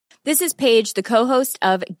This is Paige, the co-host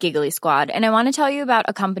of Giggly Squad, and I want to tell you about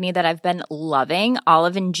a company that I've been loving,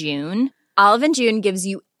 Olive & June. Olive & June gives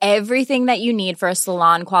you everything that you need for a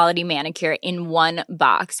salon-quality manicure in one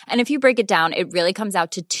box. And if you break it down, it really comes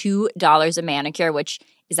out to $2 a manicure, which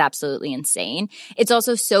is absolutely insane. It's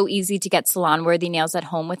also so easy to get salon-worthy nails at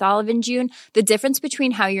home with Olive & June. The difference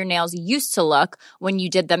between how your nails used to look when you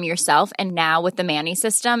did them yourself and now with the Mani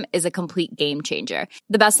system is a complete game changer.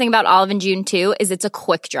 The best thing about Olive & June, too, is it's a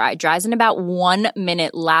quick dry. Dries in about 1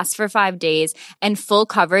 minute, lasts for 5 days, and full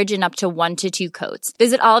coverage in up to 1 to 2 coats.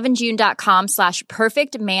 Visit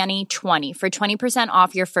oliveandjune.com/perfectmani20 for 20%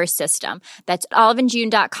 off your first system. That's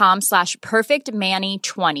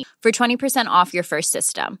oliveandjune.com/perfectmani20 for 20% off your first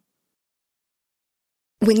system.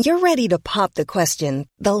 When you're ready to pop the question,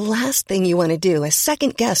 the last thing you want to do is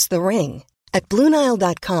second-guess the ring. At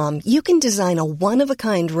BlueNile.com, you can design a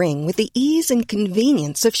one-of-a-kind ring with the ease and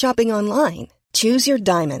convenience of shopping online. Choose your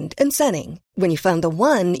diamond and setting. When you find the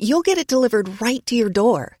one, you'll get it delivered right to your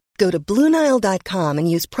door. Go to BlueNile.com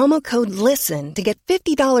and use promo code LISTEN to get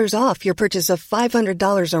 $50 off your purchase of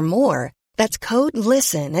 $500 or more. That's code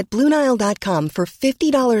LISTEN at BlueNile.com for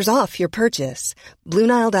 $50 off your purchase.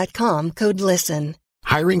 BlueNile.com, code LISTEN.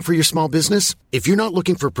 Hiring for your small business? If you're not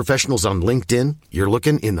looking for professionals on LinkedIn, you're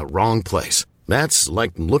looking in the wrong place. That's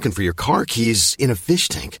like looking for your car keys in a fish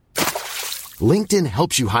tank. LinkedIn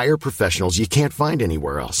helps you hire professionals you can't find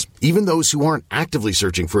anywhere else, even those who aren't actively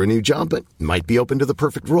searching for a new job but might be open to the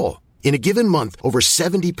perfect role. In a given month, over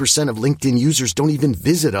 70% of LinkedIn users don't even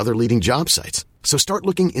visit other leading job sites. So start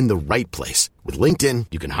looking in the right place. With LinkedIn,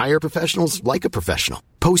 you can hire professionals like a professional.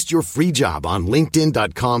 Post your free job on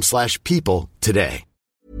linkedin.com/people today.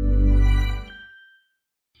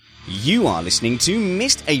 You are listening to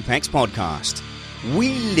Missed Apex Podcast.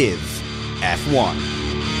 We live F1.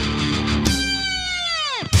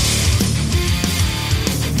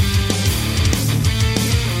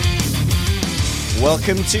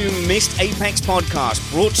 Welcome to Missed Apex Podcast,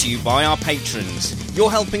 brought to you by our patrons. You're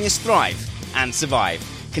helping us thrive and survive.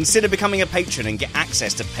 Consider becoming a patron and get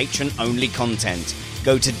access to patron-only content.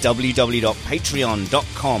 Go to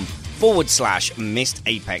www.patreon.com/Missed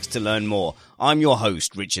Apex to learn more. I'm your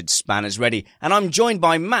host, Richard Spanners Ready, and I'm joined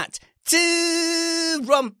by Matt Two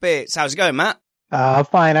Rumpets. How's it going, Matt?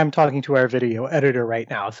 Fine. I'm talking to our video editor right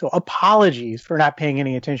now, so apologies for not paying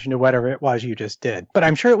any attention to whatever it was you just did. But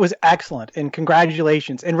I'm sure it was excellent, and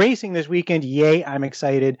congratulations. And racing this weekend, yay, I'm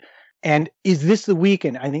excited. And is this the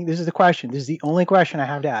weekend? I think this is the question. This is the only question I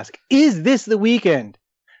have to ask. Is this the weekend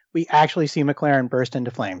we actually see McLaren burst into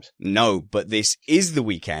flames? No, but this is the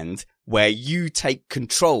weekend where you take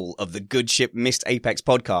control of the Good Ship Missed Apex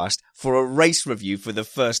podcast for a race review for the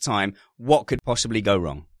first time. What could possibly go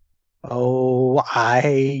wrong? Oh,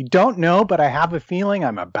 I don't know, but I have a feeling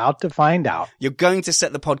I'm about to find out. You're going to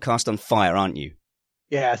set the podcast on fire, aren't you?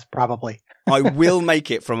 Yes, probably. I will make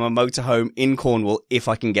it from a motorhome in Cornwall if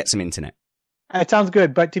I can get some internet. That sounds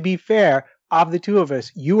good, but to be fair, of the two of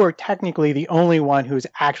us, you are technically the only one who's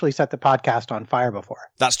actually set the podcast on fire before.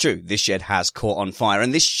 That's true. This shed has caught on fire,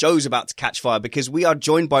 and this show's about to catch fire because we are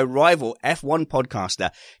joined by rival F1 podcaster,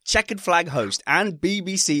 Checkered Flag host, and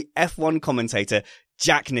BBC F1 commentator,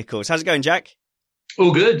 Jack Nichols. How's it going, Jack?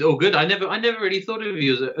 All good, all good. I never really thought of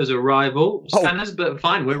you as a rival, Spanners, but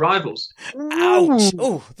fine, we're rivals. Ouch!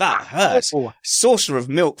 Oh, that hurts. Saucer of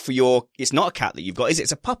milk for your... It's not a cat that you've got, is it?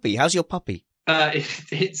 It's a puppy. How's your puppy?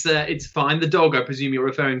 It's fine. The dog, I presume you're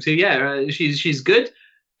referring to. Yeah, she's good.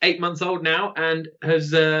 8 months old now and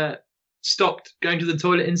has stopped going to the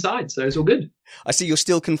toilet inside, so it's all good. I see you're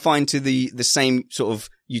still confined to the same sort of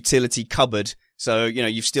utility cupboard. So, you know,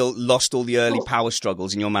 you've still lost all the early power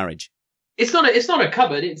struggles in your marriage. It's not a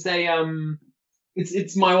cupboard. It's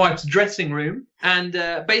it's my wife's dressing room, and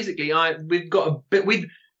basically we've got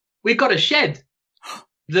a shed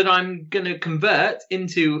that I'm going to convert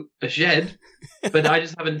into a shed, but I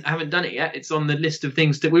just haven't done it yet. It's on the list of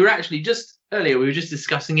things that we were actually just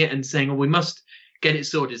discussing it and saying, we must get it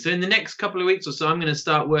sorted. So in the next couple of weeks or so, I'm going to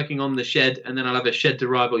start working on the shed, and then I'll have a shed to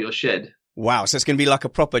rival your shed. Wow, so it's going to be like a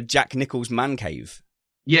proper Jack Nichols man cave.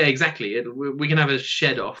 Yeah, exactly. We can have a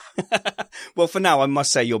shed off. Well, for now, I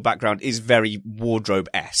must say your background is very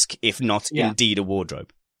wardrobe-esque, if not indeed a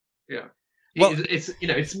wardrobe. Yeah. Well, it's a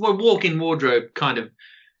walk-in wardrobe kind of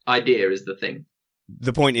idea is the thing.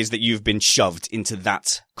 The point is that you've been shoved into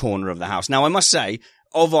that corner of the house. Now, I must say,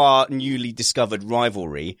 of our newly discovered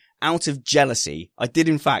rivalry, out of jealousy, I did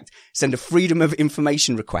in fact send a freedom of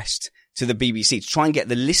information request to the BBC to try and get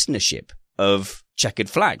the listenership of Checkered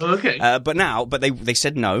Flag. Okay. But they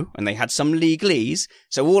said no, and they had some legalese.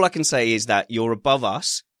 So all I can say is that you're above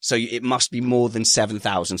us, so it must be more than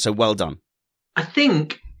 7,000. So well done. I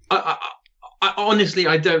think I honestly,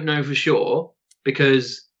 I don't know for sure,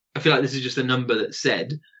 because I feel like this is just a number that's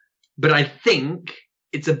said, but I think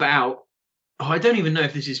it's about, I don't even know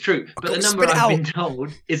if this is true, but the number I've been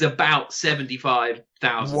told is about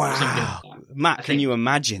 75,000 or something like that. Matt, can you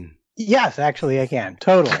imagine? Yes, actually, I can.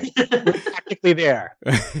 Totally. We're practically there.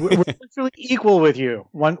 We're literally equal with you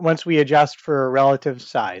once we adjust for relative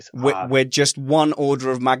size. We're just one order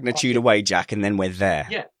of magnitude away, Jack, and then we're there.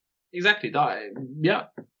 Yeah, exactly. Yeah.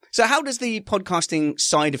 So how does the podcasting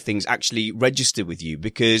side of things actually register with you?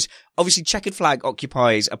 Because obviously Checkered Flag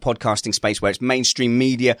occupies a podcasting space where it's mainstream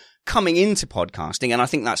media coming into podcasting, and I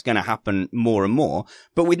think that's going to happen more and more.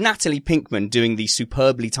 But with Natalie Pinkman doing the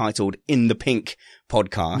superbly titled In the Pink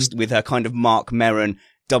podcast with her kind of Mark Merron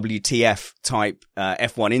WTF type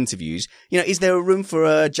F1 interviews, is there a room for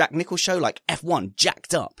a Jack Nichols show like F1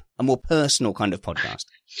 Jacked Up, a more personal kind of podcast?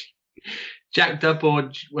 Jacked Up,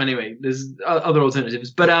 or anyway, there's other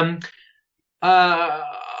alternatives, but I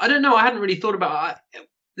don't know. I hadn't really thought about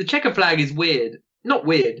the Checkered Flag. Is weird, not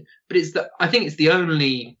weird, but I think it's the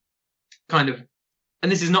only kind of,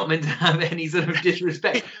 and this is not meant to have any sort of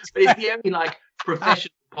disrespect, but it's the only like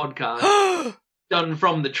professional podcast done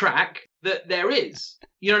from the track that there is.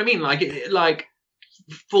 You know what I mean? Like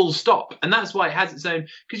full stop, and that's why it has its own.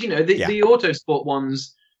 Because the Autosport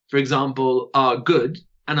ones, for example, are good.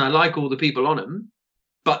 And I like all the people on them,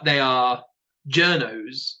 but they are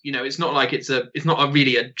journos. It's not like it's not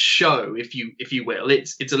really a show, if you will.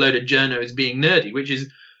 It's a load of journos being nerdy, which is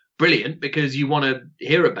brilliant because you want to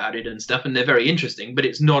hear about it and stuff, and they're very interesting. But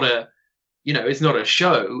it's not a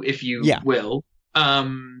show, if you will.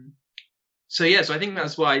 So I think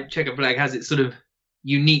that's why Checkered Flag has its sort of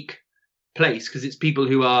unique place, because it's people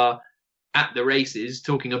who are at the races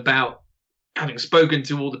talking about having spoken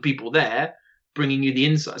to all the people there, bringing you the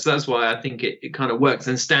insights. So that's why I think it kind of works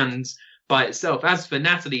and stands by itself. As for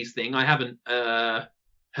Natalie's thing, I haven't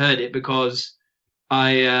heard it because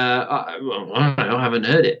I haven't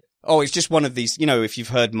heard it. Oh, it's just one of these, if you've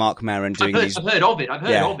heard Mark Maron doing these. I've heard of it. Don't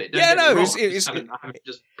I haven't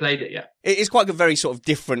just played it yet. It's quite a very sort of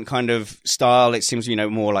different kind of style. It seems,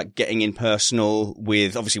 more like getting in personal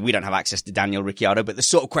with, obviously we don't have access to Daniel Ricciardo, but the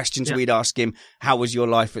sort of questions we'd ask him, how was your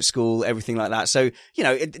life at school, everything like that. So,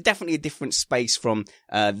 definitely a different space from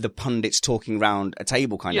the pundits talking round a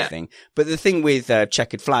table kind of thing. But the thing with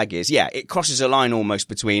Checkered Flag is, it crosses a line almost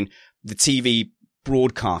between the TV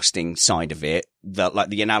broadcasting side of it,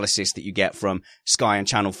 the analysis that you get from Sky and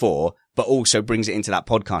Channel 4, but also brings it into that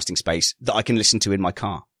podcasting space that I can listen to in my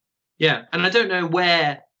car. Yeah, and I don't know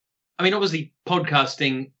where. I mean, obviously,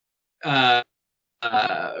 podcasting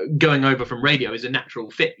going over from radio is a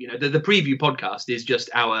natural fit. The preview podcast is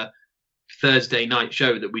just our Thursday night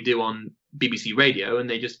show that we do on BBC Radio, and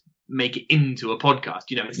they just make it into a podcast.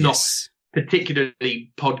 It's not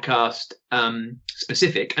particularly podcast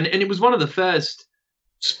specific, and it was one of the first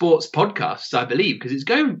sports podcasts, I believe, because it's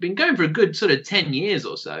been going for a good sort of 10 years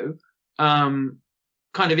or so, kind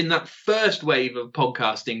of in that first wave of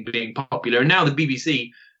podcasting being popular. And now the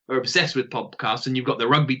BBC are obsessed with podcasts, and you've got the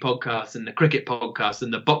rugby podcast and the cricket podcast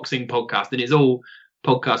and the boxing podcast, and it's all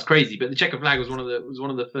podcast crazy. But the Checkered Flag was one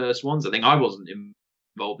of the first ones. I think I wasn't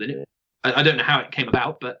involved in it. I don't know how it came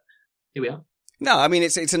about, but here we are. No, I mean,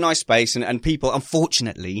 it's a nice space, and people,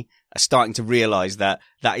 unfortunately, are starting to realize that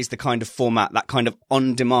is the kind of format, that kind of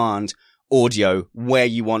on-demand audio, where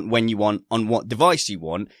you want, when you want, on what device you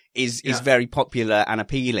want, is very popular and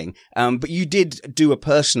appealing. But you did do a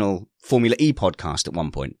personal Formula E podcast at one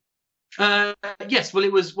point. Yes. Well,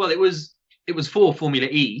 it was for Formula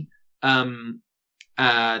E, the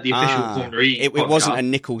official Formula E. It wasn't a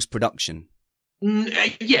Nichols production.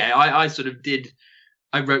 Yeah, I sort of did.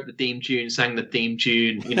 I wrote the theme tune, sang the theme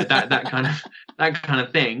tune, that kind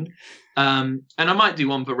of thing. And I might do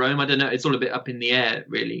one for Rome. I don't know. It's all a bit up in the air,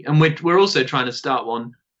 really. And we're also trying to start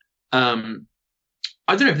one. I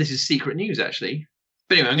don't know if this is secret news, actually.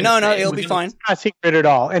 But anyway, I'm going it'll be fine. It's not secret at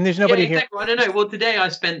all. And there's nobody here. I don't know. Well, today I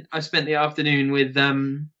spent the afternoon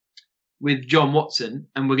with John Watson,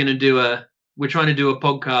 and we're trying to do a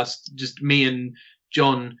podcast, just me and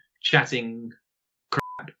John chatting.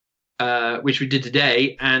 Which we did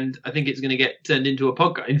today, and I think it's going to get turned into a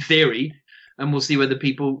podcast in theory, and we'll see whether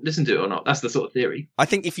people listen to it or not. That's the sort of theory. I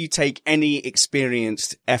think if you take any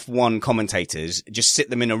experienced F1 commentators, just sit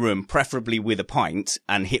them in a room, preferably with a pint,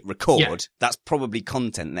 and hit record, that's probably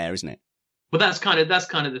content there, isn't it? Well, that's kind of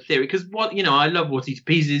the theory, because I love Watty to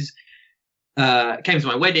pieces. Came to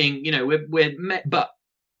my wedding, we're met, but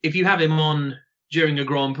if you have him on during a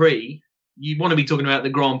Grand Prix, you want to be talking about the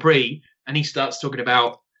Grand Prix, and he starts talking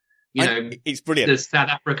about it's brilliant. The South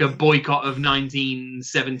Africa boycott of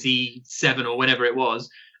 1977 or whenever it was.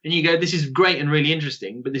 and you go, this is great and really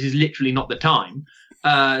interesting, but this is literally not the time.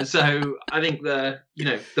 So I think the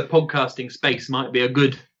podcasting space might be a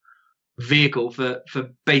good vehicle for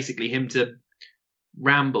basically him to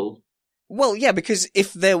ramble. Well, yeah, because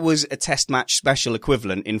if there was a test match special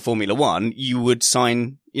equivalent in Formula One, you would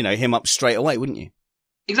sign, him up straight away, wouldn't you?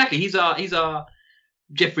 Exactly. He's our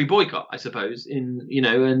Jeffrey Boycott, I suppose. And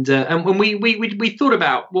when we thought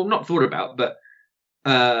about, well, not thought about, but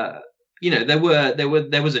there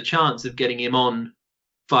was a chance of getting him on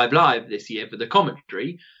 5 Live this year for the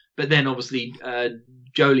commentary, but then obviously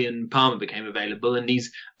Jolyon Palmer became available, and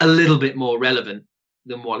he's a little bit more relevant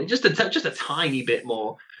than Wally, just a tiny bit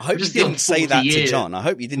more. I hope you didn't say that to John. I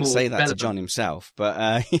hope you didn't say that to John himself.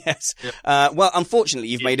 But yes, well, unfortunately,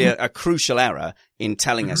 you've made a crucial error in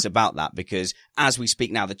telling us about that, because as we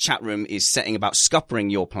speak now, the chat room is setting about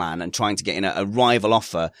scuppering your plan and trying to get in a rival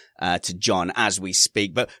offer to John as we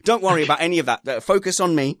speak. But don't worry about any of that. Focus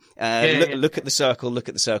on me. Look at the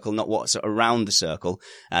circle, not what's around the circle.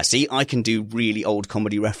 See, I can do really old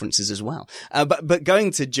comedy references as well. But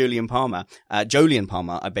going to Jolyon Palmer,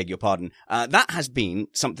 I beg your pardon, that has been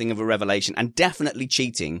something of a revelation, and definitely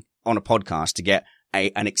cheating on a podcast to get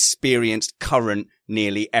an experienced, current,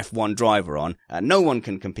 nearly F1 driver on. No one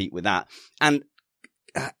can compete with that. And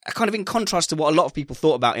kind of in contrast to what a lot of people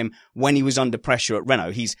thought about him when he was under pressure at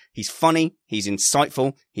Renault. He's funny, he's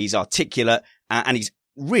insightful, he's articulate, and he's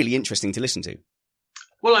really interesting to listen to.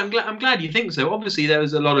 Well, I'm glad you think so. Obviously, there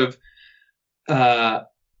was a lot of.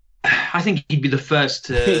 I think he'd be the first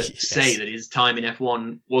to Yes. say that his time in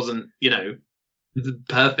F1 wasn't,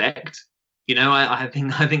 perfect. I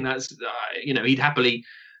think that's, he'd happily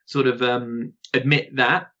sort of admit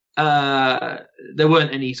that. There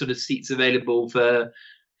weren't any sort of seats available for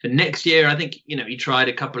next year. I think, he tried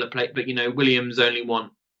a couple of places, but, Williams only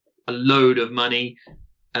want a load of money.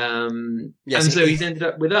 Yes, and so he's ended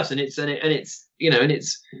up with us, and it's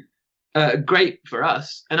great for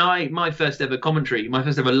us. And my first ever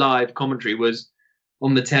live commentary was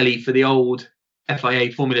on the telly for the old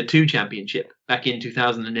FIA Formula 2 Championship back in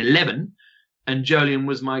 2011. And Jolyon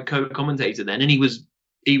was my co-commentator then, and he was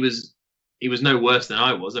no worse than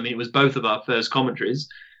I was. I mean, it was both of our first commentaries,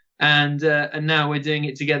 and now we're doing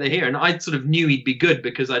it together here. And I sort of knew he'd be good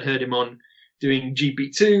because I'd heard him on doing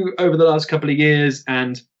GP2 over the last couple of years,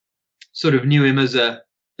 and sort of knew him as a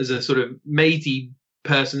sort of matey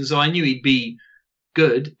person. So I knew he'd be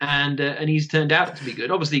good, and he's turned out to be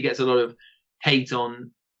good. Obviously, he gets a lot of hate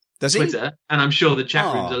on Twitter, and I'm sure the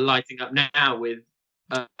chat rooms are lighting up now with.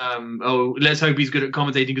 Let's hope he's good at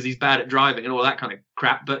commentating because he's bad at driving and all that kind of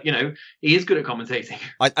crap. But, he is good at commentating.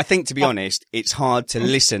 I think, to be honest, it's hard to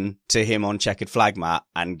listen to him on Checkered Flag Matt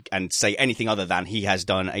and say anything other than he has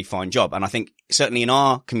done a fine job. And I think certainly in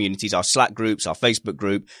our communities, our Slack groups, our Facebook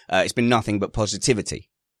group, it's been nothing but positivity.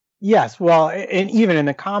 Yes, well, and even in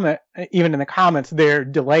the comments, they're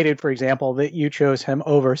delighted, for example, that you chose him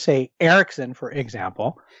over, say, Ericsson, for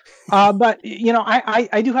example. But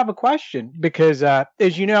I do have a question because,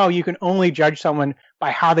 as you know, you can only judge someone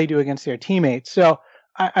by how they do against their teammates. So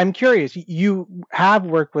I'm curious. You have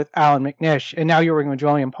worked with Alan McNish, and now you're working with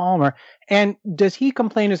Jolyon Palmer. And does he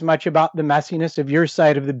complain as much about the messiness of your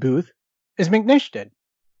side of the booth as McNish did?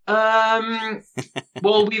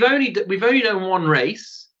 Well, we've only done one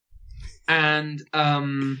race. And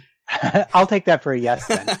I'll take that for a yes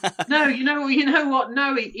then. No, you know what?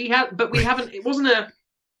 No, he had, but we haven't. It wasn't a.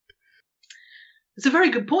 It's a very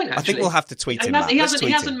good point. Actually, I think we'll have to tweet him. He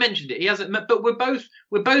hasn't mentioned it. He hasn't. But we're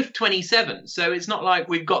both 27, so it's not like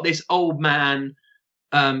we've got this old man,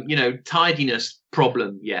 tidiness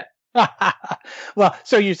problem yet. Well,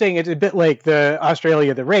 so you're saying it's a bit like the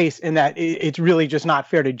the race in that it's really just not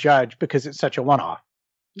fair to judge because it's such a one-off.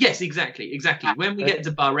 Yes, exactly. When we get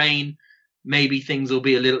to Bahrain, maybe things will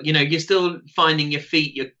be a little, you're still finding your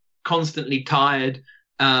feet. You're constantly tired.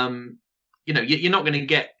 You're not going to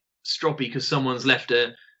get stroppy because someone's left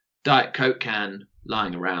a Diet Coke can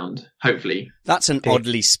lying around. Hopefully, that's an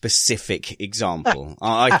oddly specific example.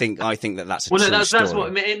 I think that's a true story. That's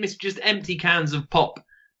what it's just empty cans of pop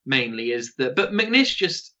mainly is that. But McNish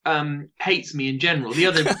just hates me in general. The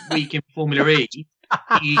other week in Formula E.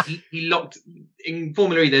 He locked in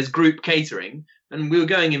Formula E. There's group catering, and we were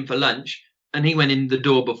going in for lunch, and he went in the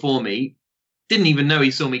door before me. Didn't even know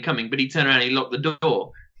he saw me coming, but he turned around and he locked the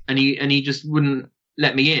door, and he just wouldn't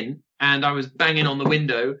let me in. And I was banging on the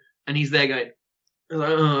window, and he's there going, I was like,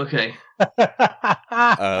 oh, okay.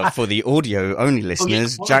 For the audio only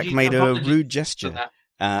listeners, Jack made a rude gesture.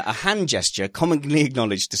 A hand gesture commonly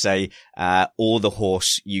acknowledged to say, or the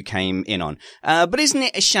horse you came in on. But isn't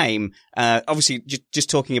it a shame, obviously just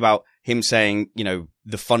talking about him saying, you know,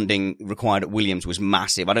 the funding required at Williams was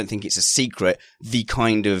massive. I don't think it's a secret, the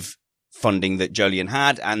kind of funding that Jolyon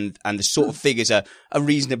had and the sort of figures are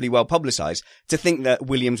reasonably well publicized. To think that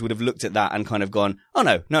Williams would have looked at that and kind of gone, oh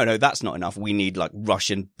no, that's not enough. We need like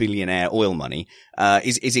Russian billionaire oil money,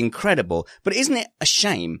 is incredible. But isn't it a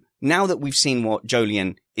shame now that we've seen what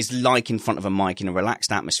Jolyon is like in front of a mic in a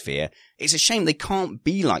relaxed atmosphere? It's a shame they can't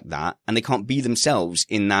be like that and they can't be themselves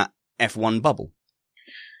in that F1 bubble.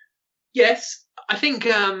 Yes, I think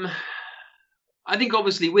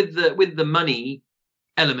obviously with the money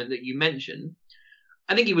element that you mentioned,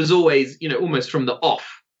 I think he was always, you know, almost from the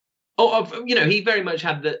off. You know, he very much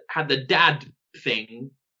had the dad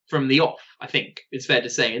thing from the off. I think it's fair to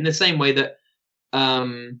say, in the same way that,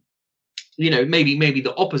 you know, maybe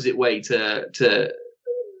the opposite way to.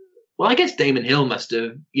 Well, I guess Damon Hill must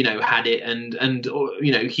have, you know, had it and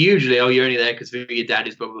you know, hugely. Oh, you're only there because your dad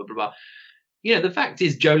is blah blah blah blah. You know, the fact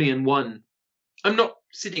is, Jolyon won. I'm not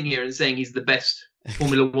sitting here and saying he's the best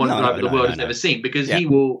Formula One driver the world has ever seen, because he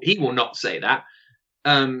will not say that.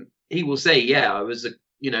 He will say, yeah, I was a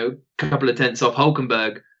couple of tenths off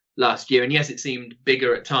Hülkenberg last year, and yes, it seemed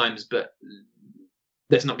bigger at times, but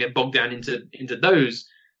let's not get bogged down into those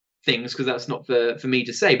things, because that's not for me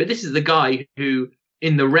to say. But this is the guy who,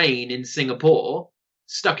 in the rain in Singapore,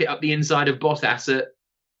 stuck it up the inside of Bottas at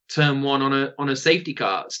turn one on a safety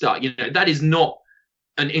car start. You know, that is not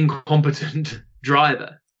an incompetent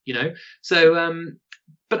driver. You know, so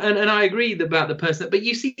but I agree about the person. But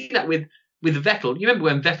you see that with Vettel. You remember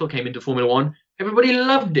when Vettel came into Formula One? Everybody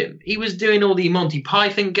loved him. He was doing all the Monty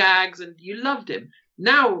Python gags, and you loved him.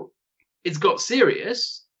 Now it's got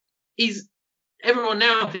serious. Everyone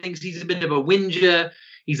now thinks he's a bit of a whinger.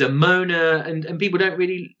 He's a moaner, and people don't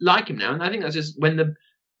really like him now. And I think that's just when the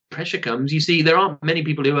pressure comes. You see, there aren't many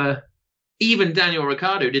people who are. Even Daniel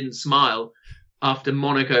Ricciardo didn't smile after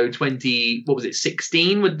Monaco 16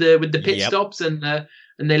 with the pit stops, and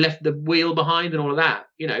they left the wheel behind and all of that.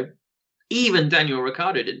 You know, even Daniel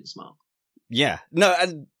Ricciardo didn't smile. Yeah, no,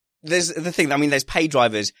 and there's the thing. I mean, there's pay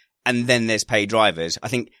drivers and then there's pay drivers. I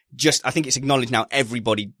think it's acknowledged now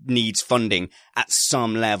everybody needs funding at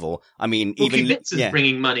some level. I mean, even Kubica's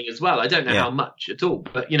bringing money as well. I don't know how much at all,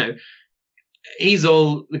 but you know, he's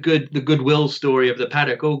all the goodwill story of the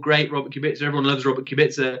paddock. Oh, great, Robert Kubica. Everyone loves Robert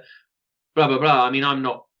Kubica. Blah blah blah. I mean, I'm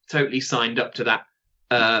not totally signed up to that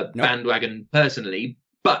bandwagon personally,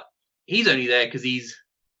 but he's only there because he's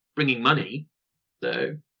bringing money.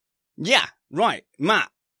 So yeah, right, Matt.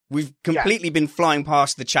 We've completely been flying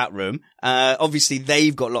past the chat room. Obviously,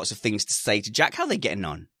 they've got lots of things to say to Jack. How are they getting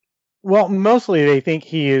on? Well, mostly they think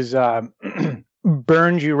he is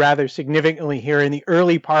burned you rather significantly here in the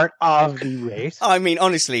early part of the race. I mean,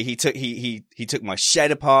 honestly, he took my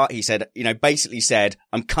shed apart. He said, basically said,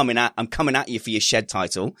 I'm coming at you for your shed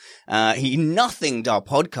title. He nothinged our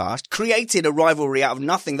podcast, created a rivalry out of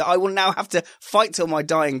nothing that I will now have to fight till my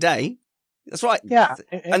dying day. That's right. Yeah.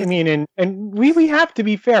 I mean, and we have to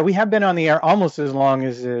be fair. We have been on the air almost as long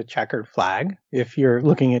as a checkered flag, if you're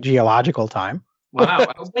looking at geological time. Wow.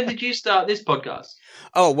 When did you start this podcast?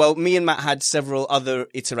 Oh, well, me and Matt had several other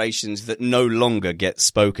iterations that no longer get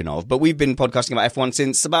spoken of, but we've been podcasting about F1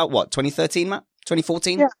 since about, 2013, Matt?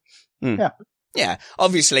 2014? Yeah. Yeah.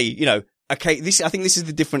 Obviously, I think this is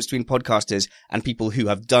the difference between podcasters and people who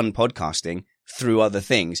have done podcasting through other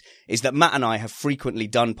things, is that Matt and I have frequently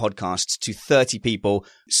done podcasts to 30 people,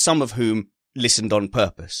 some of whom listened on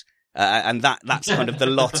purpose. And that's kind of the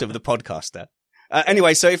lot of the podcaster.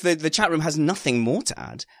 Anyway, so if the chat room has nothing more to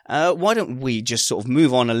add, why don't we just sort of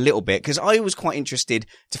move on a little bit? Because I was quite interested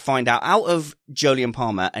to find out of Jolyon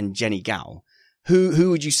Palmer and Jenny Gao, who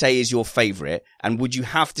would you say is your favourite? And would you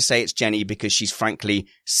have to say it's Jenny because she's frankly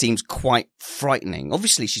seems quite frightening?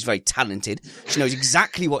 Obviously, she's very talented. She knows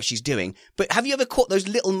exactly what she's doing. But have you ever caught those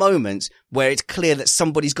little moments where it's clear that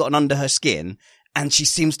somebody's gotten under her skin and she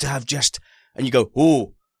seems to have and you go,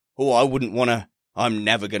 oh, I wouldn't want to. I'm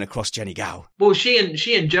never going to cross Jenny Gao. Well, she and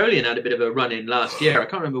Jolyon had a bit of a run-in last year. I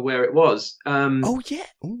can't remember where it was. Oh, yeah.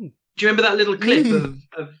 Ooh. Do you remember that little clip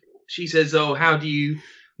of she says, oh, how do you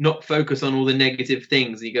not focus on all the negative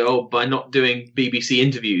things? And you go, oh, by not doing BBC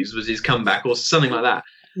interviews was his comeback, or something like that.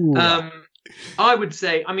 I would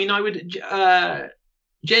say,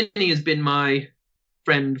 Jenny has been my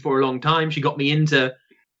friend for a long time. She got me into...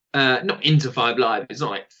 not into Five Live. It's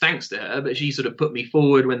not like thanks to her, but she sort of put me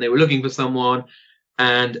forward when they were looking for someone.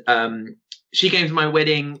 And she came to my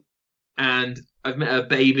wedding, and I've met her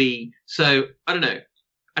baby. So I don't know.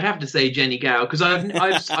 I'd have to say Jenny Gao, because I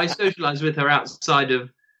socialise with her outside of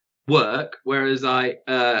work, whereas I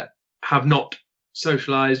have not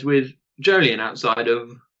socialised with Jolyon outside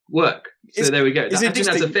of work. So there we go. Is I it think just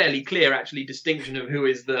that's a fairly clear, actually, distinction of who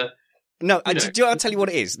is the... No, I'll tell you what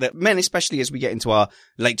it is. That men, especially as we get into our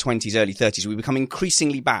late 20s, early 30s, we become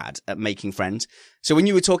increasingly bad at making friends. So when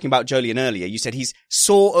you were talking about Jolien earlier, you said he's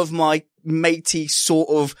sort of my matey, sort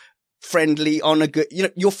of friendly, on a good,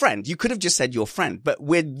 your friend. You could have just said your friend, but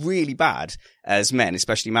we're really bad as men,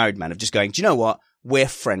 especially married men, of just going, do you know what? We're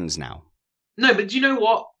friends now. No, but do you know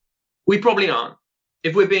what? We probably aren't.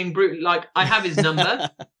 If we're being brutal, like, I have his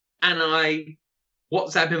number and I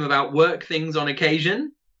WhatsApp him about work things on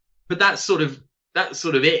occasion. But that's sort of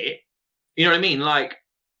it. You know what I mean? Like,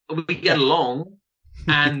 we get along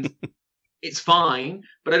and it's fine,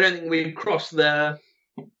 but I don't think we've crossed the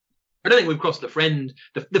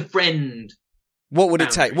friend. What would boundary.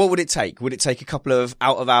 it take? What would it take? Would it take a couple of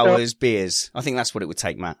out of hours beers? I think that's what it would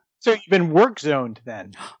take, Matt. So you've been work zoned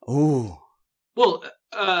then? Ooh. Well,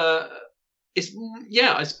 I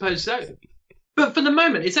suppose so. But for the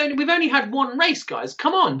moment, we've only had one race, guys.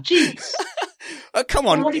 Come on, jeez. Come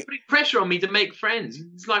on. Why are you putting pressure on me to make friends?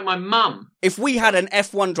 It's like my mum. If we had an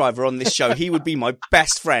F1 driver on this show, he would be my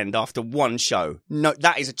best friend after one show. No,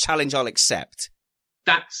 that is a challenge I'll accept.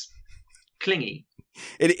 That's clingy.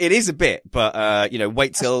 It is a bit, but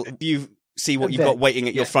wait till you see what you've got waiting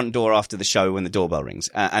at your front door after the show when the doorbell rings,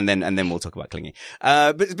 and then we'll talk about clingy.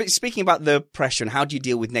 But speaking about the pressure and how do you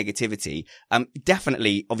deal with negativity,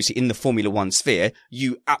 definitely, obviously, in the Formula One sphere,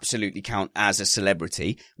 you absolutely count as a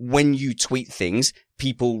celebrity. When you tweet things,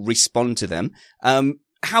 people respond to them.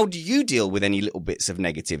 How do you deal with any little bits of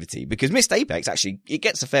negativity? Because Missed Apex, actually, it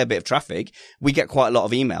gets a fair bit of traffic. We get quite a lot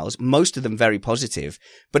of emails, most of them very positive,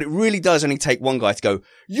 but it really does only take one guy to go,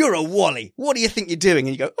 "You're a Wally. What do you think you're doing?"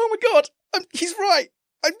 And you go, "Oh my God, he's right.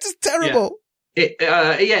 I'm just terrible."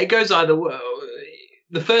 Yeah. It goes either way.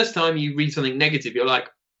 The first time you read something negative, you're like,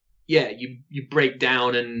 you break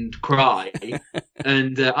down and cry.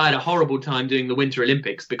 And I had a horrible time doing the Winter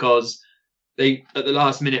Olympics because they, at the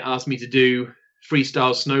last minute, asked me to do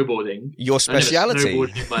freestyle snowboarding. Your speciality. I've never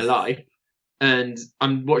snowboarded in my life. And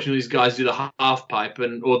I'm watching these guys do the half pipe or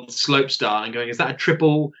the slope start and going, is that a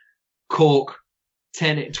triple cork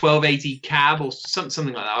 1280 cab or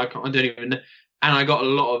something like that? I don't even know. And I got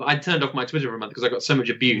I turned off my Twitter for a month because I got so much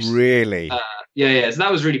abuse. Really? Yeah. So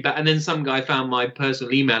that was really bad. And then some guy found my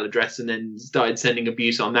personal email address and then started sending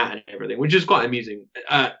abuse on that and everything, which is quite amusing.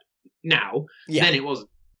 Now, then it wasn't.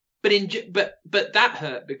 But that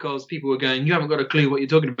hurt because people were going, "You haven't got a clue what you're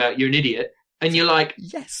talking about. You're an idiot." And you're like,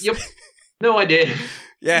 "Yes, you've no idea."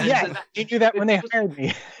 Yeah, So you do that when they hired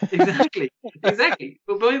me. Exactly.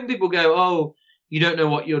 But when people go, "Oh, you don't know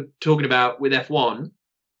what you're talking about with F1,"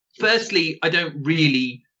 firstly, I don't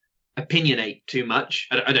really opinionate too much.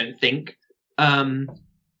 I don't think. And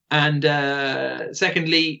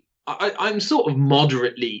secondly, I'm sort of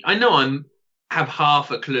moderately. I know have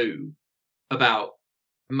half a clue about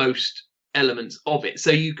most elements of it, so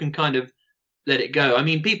you can kind of let it go. I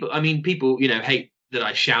mean, people, hate that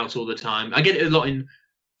I shout all the time. I get it a lot in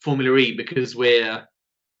Formula E because we're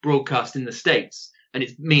broadcast in the States, and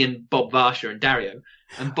it's me and Bob Varsha and Dario,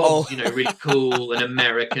 and Bob's really cool and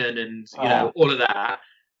American and all of that,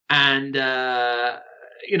 and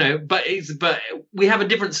but we have a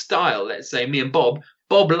different style. Let's say me and Bob,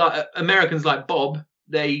 Americans like Bob,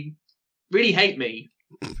 they really hate me.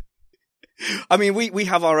 I mean, we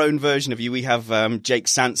have our own version of you. We have Jake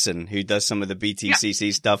Sanson, who does some of the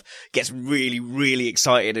BTCC stuff, gets really, really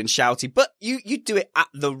excited and shouty, but you do it at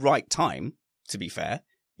the right time, to be fair.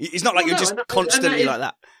 It's not like you're just constantly like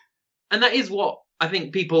that. And that is what I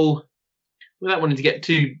think people, without wanting to get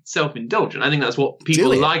too self-indulgent, I think that's what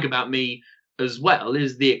people like about me as well,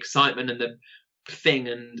 is the excitement and the thing.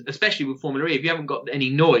 And especially with Formula E, if you haven't got any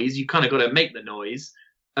noise, you kind of got to make the noise,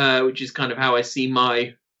 which is kind of how I see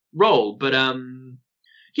my role. But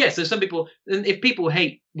so some people, if people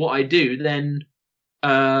hate what I do, then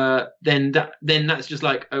that's just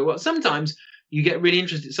like, oh well. Sometimes you get really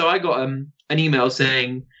interested. So I got an email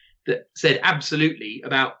said absolutely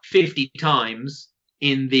about 50 times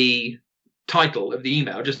in the title of the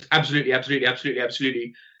email, just absolutely, absolutely, absolutely,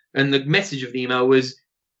 absolutely. And the message of the email was,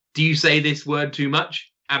 "Do you say this word too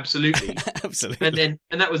much?" Absolutely. Absolutely.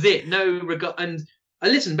 And that was it. No regard. And I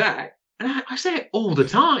listened back. And I say it all the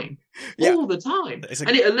time, all the time.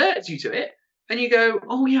 And it alerts you to it. And you go,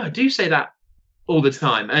 "Oh, yeah, I do say that all the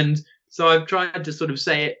time." And so I've tried to sort of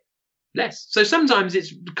say it less. So sometimes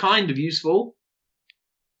it's kind of useful.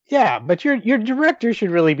 Yeah, but your director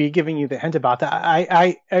should really be giving you the hint about that.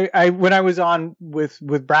 I when I was on with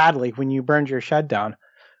Bradley, when you burned your shed down,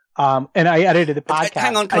 and I edited the podcast.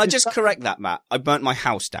 Hang on, can I just correct that, Matt? I burnt my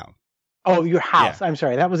house down. Oh, your house. Yeah. I'm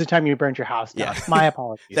sorry. That was the time you burned your house down. My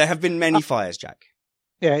apologies. There have been many fires, Jack.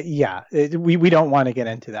 We don't want to get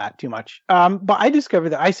into that too much. But I discovered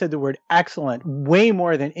that I said the word excellent way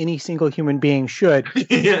more than any single human being should.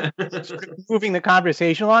 Yeah. Moving the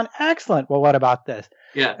conversation on. Excellent. Well, what about this?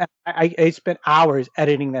 Yeah. I spent hours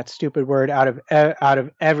editing that stupid word out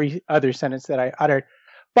of every other sentence that I uttered.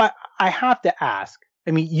 But I have to ask.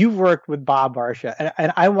 I mean, you've worked with Bob Varsha,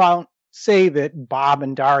 and I won't say that Bob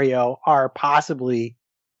and Dario are possibly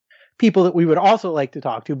people that we would also like to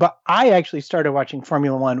talk to, but I actually started watching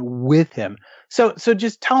Formula One with him. So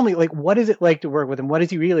just tell me, like, what is it like to work with him? What is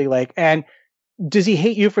he really like? And does he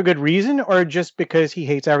hate you for good reason, or just because he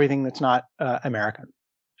hates everything that's not American?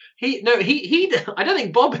 I don't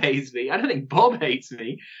think Bob hates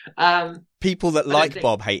me. People that like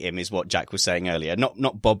Bob hate him is what Jack was saying earlier.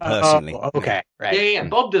 Not Bob personally. Okay, right. Yeah.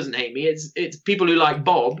 Bob doesn't hate me. It's people who like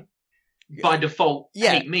Bob by default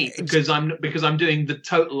hate me because I'm doing the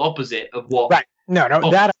total opposite of what. Right. No,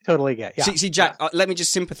 that I totally get. Yeah. See, Jack, let me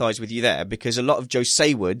just sympathise with you there, because a lot of Joe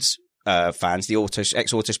Saywood's fans, the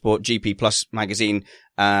ex-Autosport GP Plus magazine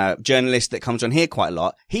journalist that comes on here quite a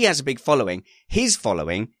lot, he has a big following. His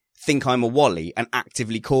following think I'm a Wally and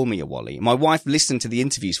actively call me a Wally. My wife listened to the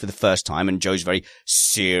interviews for the first time, and Joe's very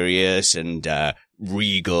serious and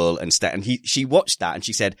regal and she watched that and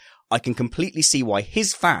she said, I can completely see why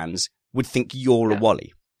his fans would think you're a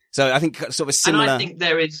Wally. So I think sort of a similar. And I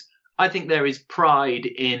think there is pride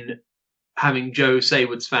in having Joe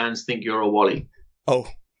Saywood's fans think you're a Wally. Oh,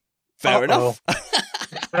 fair enough.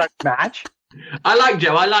 Match. I like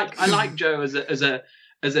Joe. I like Joe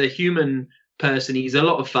as a human person. He's a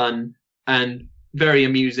lot of fun and very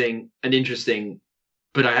amusing and interesting.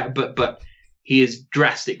 But he is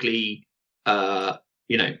drastically, I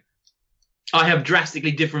have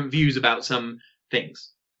drastically different views about some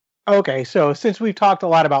things. Okay, so since we've talked a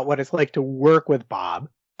lot about what it's like to work with Bob.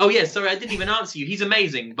 Oh yeah, sorry, I didn't even answer you. He's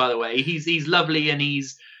amazing, by the way. He's lovely and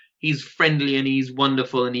he's friendly and he's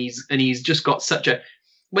wonderful and he's just got such a.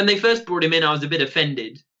 When they first brought him in, I was a bit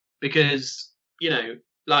offended because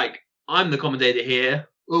like I'm the commentator here,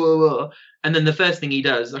 and then the first thing he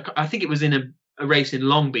does, I think it was in a race in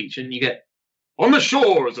Long Beach, and you get. On the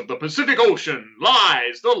shores of the Pacific Ocean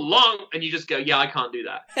lies the long, and you just go, yeah, I can't do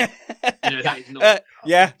that. That is not.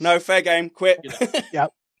 No, fair game. Quit. Yeah,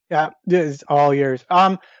 this is all yours.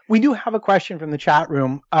 We do have a question from the chat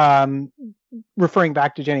room, referring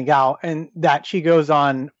back to Jenny Gao, and that she goes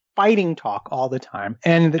on Fighting Talk all the time,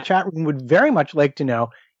 and the chat room would very much like to know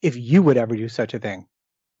if you would ever do such a thing.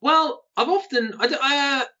 Well, I've often.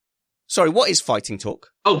 Sorry, what is Fighting Talk?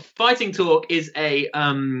 Oh, Fighting Talk is a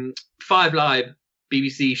 5 Live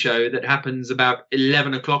BBC show that happens about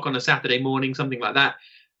 11 o'clock on a Saturday morning, something like that.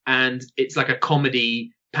 And it's like a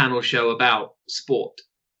comedy panel show about sport,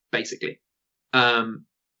 basically. I'm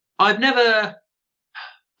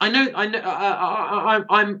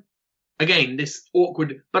again, this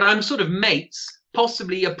awkward, but I'm sort of mates,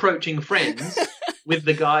 possibly approaching friends with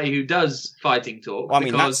the guy who does Fighting Talk. Well, I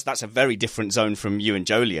mean, that's a very different zone from you and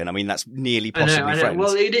Jolien. I mean, that's nearly possibly friends.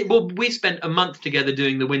 Well, we spent a month together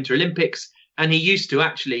doing the Winter Olympics, and he used to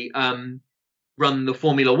actually run the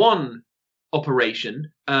Formula One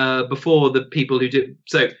operation before the people who do.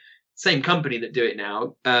 So, same company that do it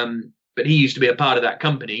now, but he used to be a part of that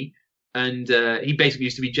company, and he basically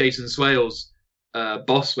used to be Jason Swale's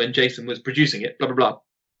boss when Jason was producing it. Blah blah blah.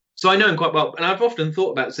 So I know him quite well, and I've often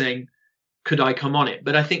thought about saying, could I come on it?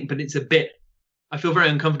 But it's a bit, I feel very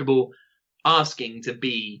uncomfortable asking to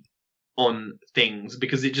be on things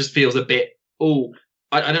because it just feels a bit,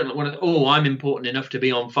 I don't want to, I'm important enough to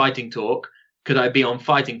be on Fighting Talk. Could I be on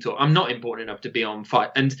Fighting Talk? I'm not important enough to be on Fight.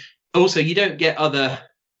 And also you don't get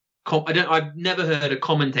I've never heard a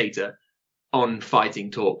commentator on Fighting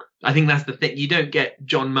Talk. I think that's the thing. You don't get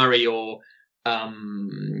John Murray or,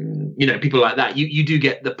 people like that. You do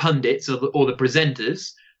get the pundits or the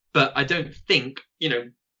presenters, but I don't think,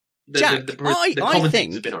 Jack, the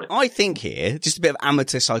commentators have been on it. I think here, just a bit of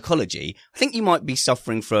amateur psychology, I think you might be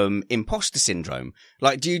suffering from imposter syndrome.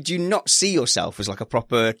 Like, do you not see yourself as like a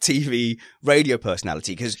proper TV radio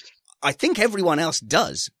personality? Because I think everyone else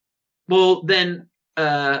does. Well, then,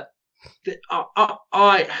 it's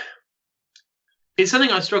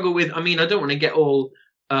something I struggle with. I mean, I don't want to get all,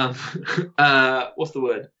 what's the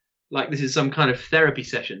word? Like this is some kind of therapy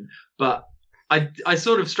session, but I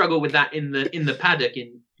sort of struggle with that in the paddock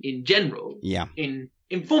in general. Yeah. In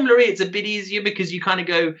Formula E, it's a bit easier because you kind of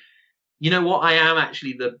go, you know what, I am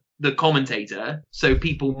actually the commentator, so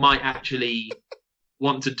people might actually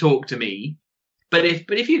want to talk to me. But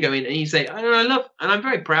if you go in and you say, I love, and I'm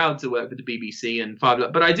very proud to work with the BBC and 5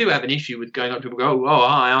 Live, but I do have an issue with going up to people and go,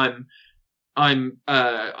 hi, I'm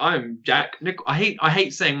Jack Nichols. I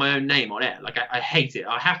hate saying my own name on air. Like I hate it.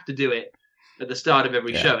 I have to do it at the start of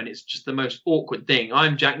every show, and it's just the most awkward thing.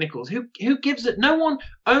 I'm Jack Nichols. Who gives it? No one.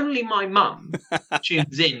 Only my mum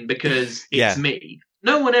tunes in because it's me.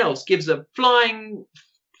 No one else gives a flying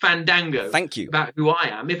fandango. Thank you. About who I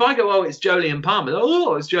am. If I go, oh, it's Jolien Palmer.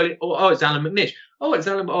 Oh, it's Jolien. Oh, it's Alan McNish. Oh, it's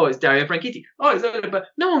Alan. Oh, it's Dario Franchitti. Oh, it's Alan. But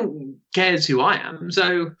no one cares who I am.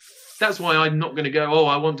 So that's why I'm not going to go. Oh,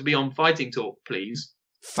 I want to be on Fighting Talk, please.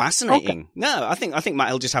 Fascinating. Okay. No, I think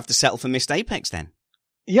Matt will just have to settle for Missed Apex then.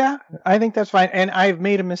 Yeah, I think that's fine. And I've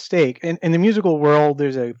made a mistake. In the musical world,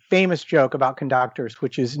 there's a famous joke about conductors,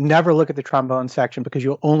 which is never look at the trombone section because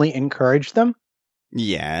you'll only encourage them.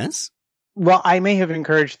 Yes. Well, I may have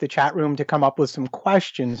encouraged the chat room to come up with some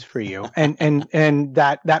questions for you. And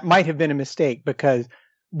that might have been a mistake because,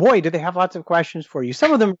 boy, do they have lots of questions for you.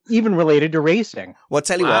 Some of them even related to racing. Well, I'll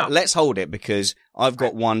tell you what, let's hold it because I've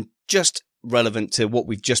got one just relevant to what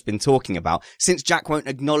we've just been talking about. Since Jack won't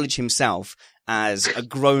acknowledge himself as a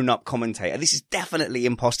grown-up commentator, this is definitely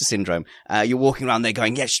imposter syndrome. You're walking around there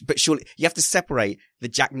going, yes, but surely you have to separate the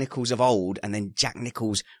Jack Nichols of old and then Jack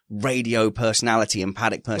Nichols' radio personality and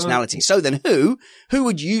paddock personality. So then who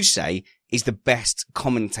would you say is the best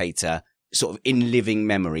commentator sort of in living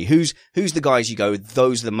memory? Who's the guys you go,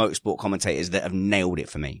 those are the motorsport commentators that have nailed it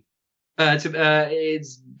for me?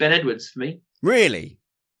 It's Ben Edwards for me. Really?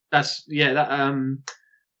 And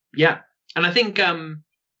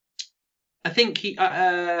I think he,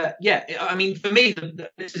 I mean, for me,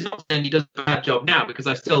 this is not saying he does a bad job now because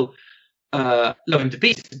I still love him to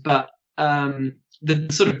pieces, but the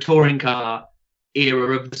sort of touring car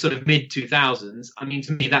era of the sort of mid 2000s, I mean,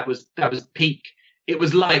 to me, that was peak. It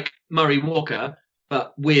was like Murray Walker,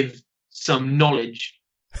 but with some knowledge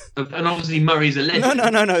of, and obviously Murray's a legend.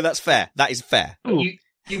 No, that's fair. That is fair.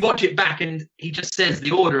 You watch it back and he just says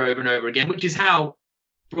the order over and over again, which is how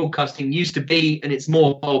broadcasting used to be. And it's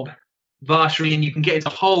more Bob Vachery, and you can get into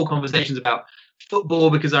whole conversations about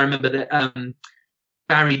football because I remember that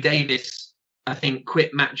Barry Davis, I think,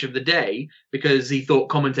 quit Match of the Day because he thought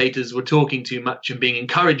commentators were talking too much and being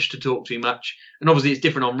encouraged to talk too much. And obviously it's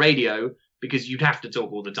different on radio because you'd have to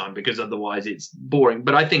talk all the time because otherwise it's boring.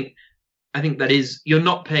 But I think that is, you're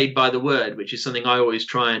not paid by the word, which is something I always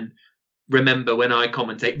try and remember when I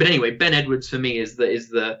commentate. But anyway, Ben Edwards for me is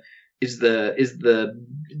the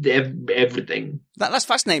everything. That's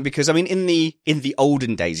fascinating because I mean, in the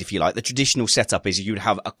olden days, if you like, the traditional setup is you'd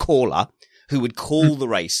have a caller who would call the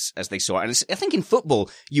race as they saw it. And I think in football,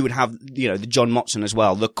 you would have, the John Motson as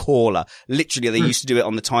well, the caller. Literally, they used to do it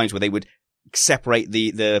on the Times where they would separate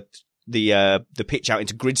the pitch out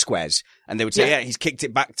into grid squares, and they would say, he's kicked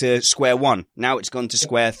it back to square one. Now it's gone to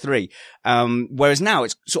square three. Whereas now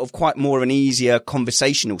it's sort of quite more of an easier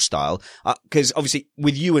conversational style. Cause obviously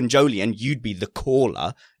with you and Jolien, you'd be the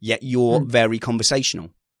caller, yet you're very conversational.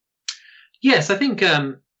 Yes. I think,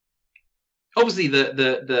 obviously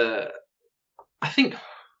I think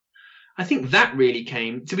that really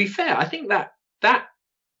came, to be fair, I think that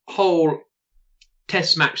whole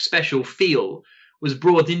test match special feel was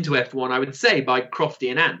brought into F1, I would say, by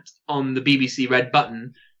Crofty and Ant on the BBC Red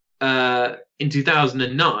Button in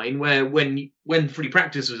 2009, where when Free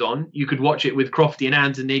Practice was on, you could watch it with Crofty and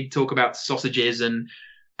Ant, and they'd talk about sausages and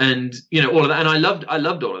all of that. And I loved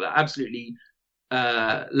all of that. Absolutely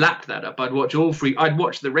lapped that up. I'd watch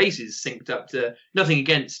the races synced up to, nothing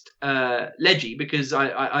against Leggy because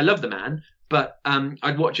I love the man, but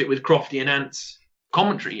I'd watch it with Crofty and Ant's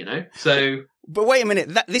commentary, so. But wait a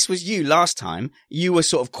minute, this was you last time. You were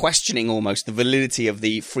sort of questioning almost the validity of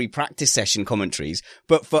the Free Practice session commentaries.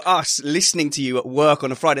 But for us listening to you at work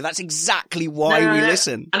on a Friday, that's exactly why we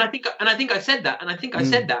listen. And I think I said that. And I think I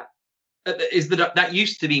said that is that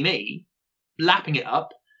used to be me lapping it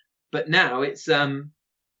up. But now it's, I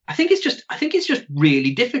think it's just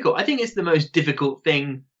really difficult. I think it's the most difficult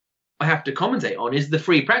thing I have to commentate on is the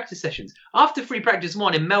Free Practice sessions. After Free Practice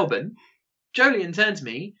 1 in Melbourne, Jolien turned to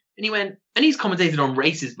me and he went, and he's commentated on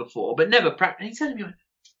races before, but never practiced. And he said to me,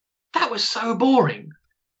 that was so boring.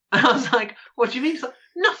 And I was like, what do you mean? He's like,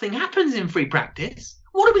 nothing happens in Free Practice.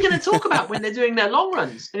 What are we going to talk about when they're doing their long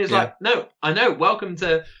runs? And he's like, no, I know. Welcome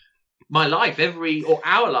to my life,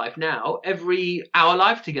 our life now, every hour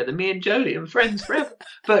life together, me and Jolien, friends forever.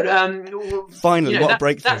 But finally, what a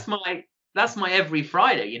breakthrough. That's my every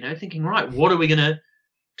Friday, thinking, right, what are we going to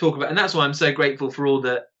talk about? And that's why I'm so grateful for all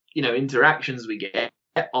the, interactions we get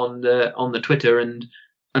on the Twitter and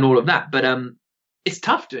all of that. But it's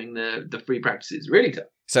tough doing the free practices, really tough.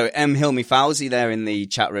 So Hilmi Fauzi there in the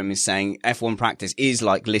chat room is saying F1 practice is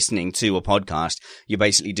like listening to a podcast. You're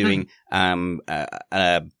basically doing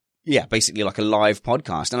Yeah, basically like a live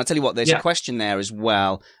podcast. And I'll tell you what, there's a question there as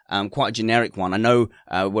well, quite a generic one. I know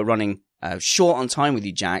we're running short on time with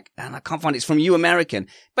you, Jack, and I can't find it. It's from You American,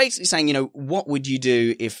 basically saying, you know, what would you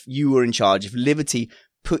do if you were in charge, if Liberty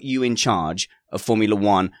put you in charge of Formula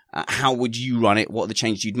One? How would you run it? What are the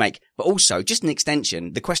changes you'd make? But also, just an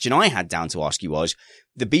extension, the question I had down to ask you was,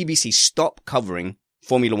 the BBC stop covering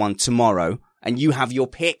Formula One tomorrow, and you have your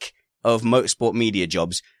pick of motorsport media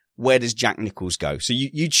jobs. Where does Jack Nicholls go? So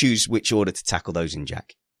you choose which order to tackle those in,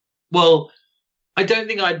 Jack. Well, I don't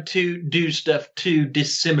think I'd do stuff too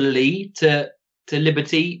dissimilarly to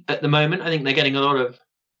Liberty at the moment. I think they're getting a lot of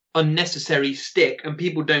unnecessary stick, and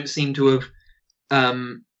people don't seem to have.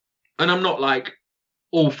 And I'm not like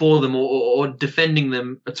all for them or defending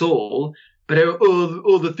them at all. But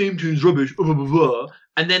the theme tune's rubbish, blah, blah, blah, blah.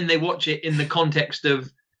 And then they watch it in the context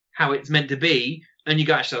of how it's meant to be, and you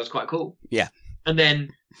go, actually, that was quite cool. Yeah. And then,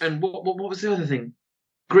 and what was the other thing?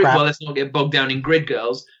 Grid. Well, let's not get bogged down in Grid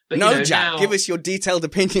Girls. But no, you know, Jack, now, give us your detailed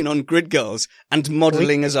opinion on Grid Girls and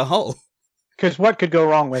modelling as a whole. Because what could go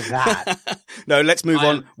wrong with that? No, let's move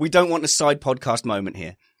on. We don't want a side podcast moment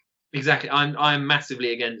here. Exactly. I'm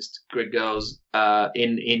massively against Grid Girls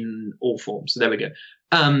in all forms. So there we go.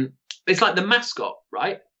 It's like the mascot,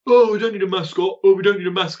 right? Oh, we don't need a mascot. Oh, we don't need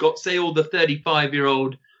a mascot. Say all the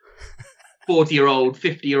 35-year-old, 40-year-old,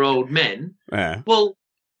 50-year-old men. Yeah. Well,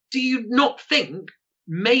 do you not think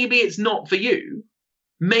maybe it's not for you?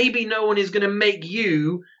 Maybe no one is going to make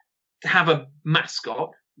you have a mascot.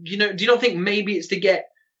 Do you not think maybe it's to get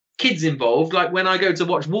kids involved? Like when I go to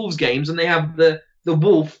watch Wolves games and they have the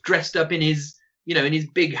wolf dressed up in his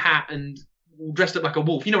big hat and dressed up like a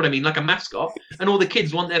wolf, you know what I mean? Like a mascot, and all the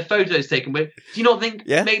kids want their photos taken with. Do you not think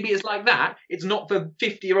maybe it's like that? It's not for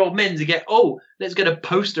 50-year-old men to get, let's get a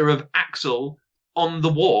poster of Axel on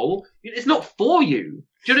the wall. It's not for you.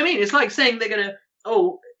 Do you know what I mean? It's like saying they're going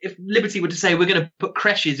to, if Liberty were to say we're going to put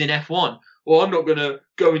creches in F1, or I'm not going to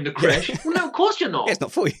go in the creche. Well, no, of course you're not. Yeah, it's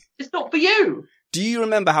not for you. It's not for you. Do you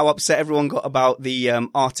remember how upset everyone got about the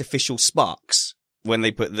artificial sparks when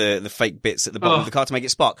they put the fake bits at the bottom of the car to make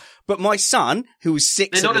it spark? But my son, who was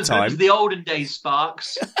 6 at the time... They're not as good as the olden days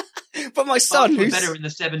sparks. But my son, who's better in the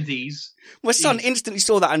 70s. My son instantly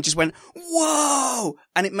saw that and just went, whoa!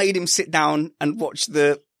 And it made him sit down and watch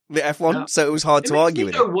the F1, so it was hard to argue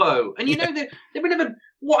with it. Whoa. And you know, they were never...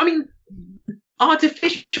 What, I mean...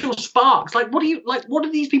 Artificial sparks. Like, what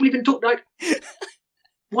do these people even talk like?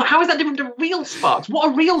 How is that different to real sparks? What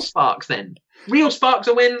are real sparks then? Real sparks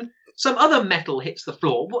are when some other metal hits the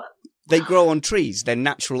floor. What? They grow on trees. They're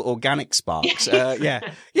natural organic sparks. Yeah.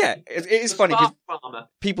 It is funny because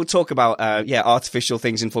people talk about, artificial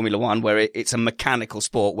things in Formula One where it's a mechanical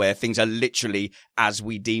sport where things are literally as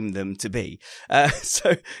we deem them to be.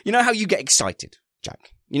 So you know how you get excited,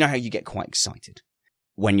 Jack? You know how you get quite excited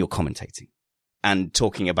when you're commentating and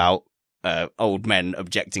talking about old men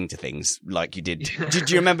objecting to things like you did. Did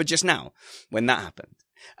you remember just now when that happened?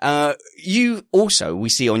 You also, we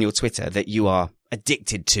see on your Twitter that you are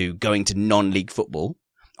addicted to going to non-league football.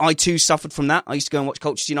 I too suffered from that. I used to go and watch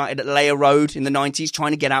Colchester United at Layer Road in the 90s,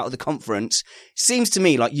 trying to get out of the conference. Seems to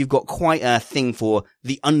me like you've got quite a thing for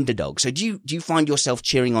the underdog. So do you find yourself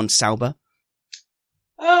cheering on Sauber?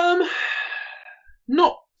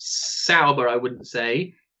 Not Sauber, I wouldn't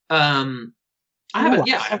say. I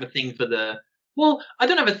have a thing for I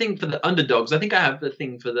don't have a thing for the underdogs. I think I have a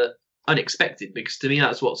thing for the unexpected, because to me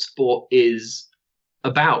that's what sport is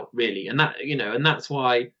about, really. And that, and that's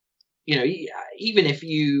why, even if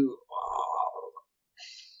you,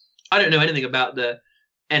 I don't know anything about the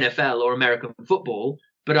NFL or American football,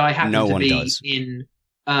 but I happen to be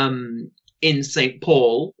in St.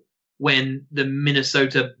 Paul when the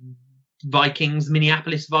Minnesota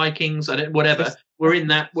Minneapolis Vikings, we're in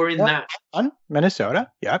that. Minnesota.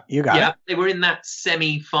 Yep, you got it. They were in that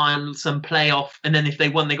semi-final, some playoff, and then if they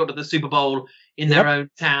won, they got to the Super Bowl in their own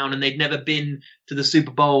town, and they'd never been to the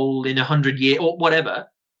Super Bowl in 100 years or whatever.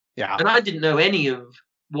 Yeah. And I didn't know any of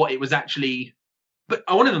what it was actually, but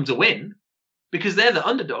I wanted them to win because they're the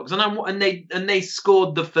underdogs, and they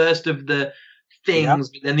scored the first of the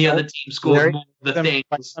things, and the other team scored more of the things.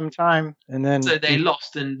 Some time, and then so they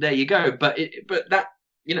lost, and there you go. But that,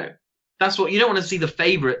 that's what you don't want to see, the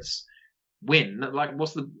favourites win. Like,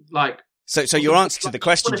 what's the like? So your answer to the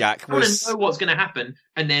question, Jack, was I want to know what's going to happen,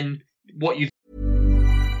 and then what you.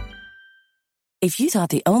 If you thought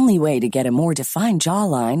the only way to get a more defined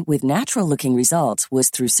jawline with natural-looking results was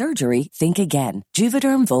through surgery, think again.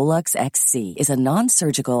 Juvederm Volux XC is a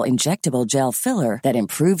non-surgical injectable gel filler that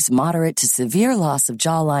improves moderate to severe loss of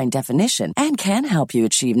jawline definition and can help you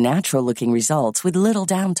achieve natural-looking results with little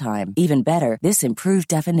downtime. Even better, this improved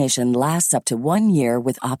definition lasts up to 1 year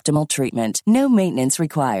with optimal treatment. No maintenance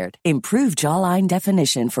required. Improve jawline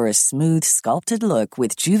definition for a smooth, sculpted look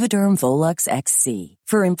with Juvederm Volux XC.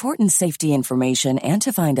 For important safety information and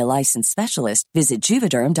to find a licensed specialist, visit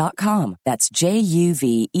Juvederm.com. That's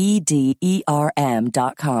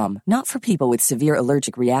JUVEDERM.com. Not for people with severe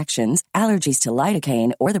allergic reactions, allergies to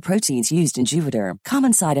lidocaine, or the proteins used in Juvederm.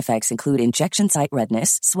 Common side effects include injection site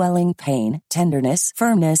redness, swelling, pain, tenderness,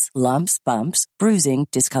 firmness, lumps, bumps, bruising,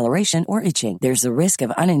 discoloration, or itching. There's a risk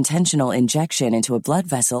of unintentional injection into a blood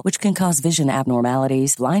vessel, which can cause vision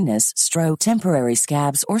abnormalities, blindness, stroke, temporary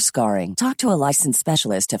scabs, or scarring. Talk to a licensed specialist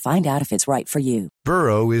to find out if it's right for you.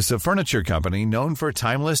 Burrow is a furniture company known for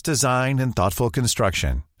timeless design and thoughtful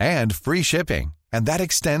construction, and free shipping, and that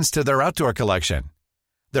extends to their outdoor collection.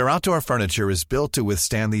 Their outdoor furniture is built to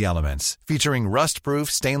withstand the elements, featuring rust-proof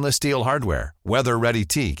stainless steel hardware, weather-ready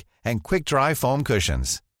teak, and quick-dry foam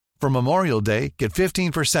cushions. For Memorial Day, get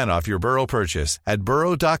 15% off your Burrow purchase at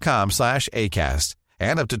burrow.com/ACAST,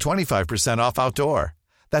 and up to 25% off outdoor.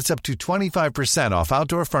 That's up to 25% off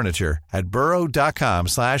outdoor furniture at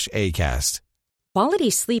burrow.com/ACAST. Quality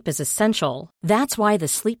sleep is essential. That's why the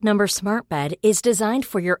Sleep Number Smart Bed is designed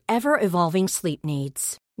for your ever-evolving sleep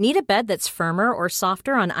needs. Need a bed that's firmer or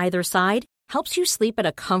softer on either side? Helps you sleep at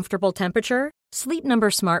a comfortable temperature? Sleep Number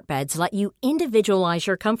Smart Beds let you individualize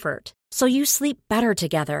your comfort, so you sleep better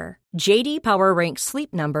together. J.D. Power ranks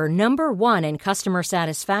Sleep Number number 1 in customer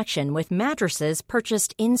satisfaction with mattresses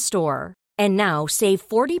purchased in-store. And now, save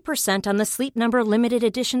 40% on the Sleep Number Limited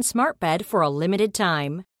Edition Smart Bed for a limited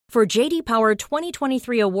time. For J.D. Power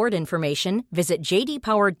 2023 award information, visit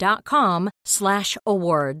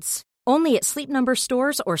jdpower.com/awards. Only at Sleep Number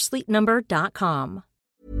stores or sleepnumber.com.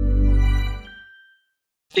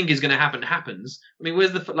 Think is going to happen happens. I mean,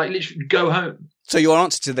 where's the literally go home? So your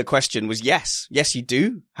answer to the question was yes. Yes, you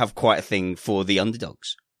do have quite a thing for the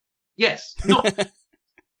underdogs. Yes, not.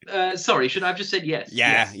 Sorry, should I have just said yes?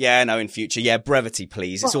 Yeah, no, in future. Yeah, brevity,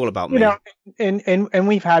 please. It's all about you me. know, and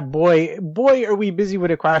we've had, boy, are we busy with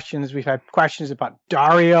the questions. We've had questions about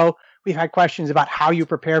Dario. We've had questions about how you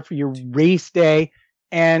prepare for your race day.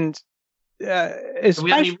 And especially, do we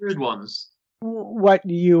have any rude ones? What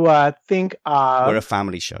you think of. We're a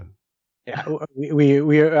family show. Yeah,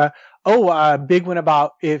 we're big one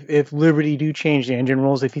about if Liberty do change the engine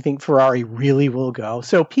rules, if you think Ferrari really will go.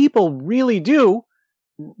 So people really do,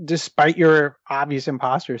 despite your obvious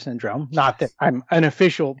imposter syndrome, not that I'm an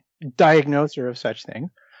official diagnoser of such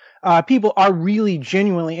things, people are really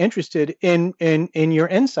genuinely interested in your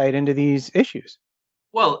insight into these issues.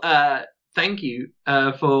 Well, thank you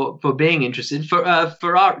for being interested. For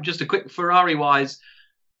Ferrari, just a quick Ferrari-wise,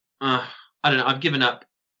 I don't know. I've given up.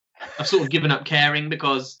 I've sort of given up caring,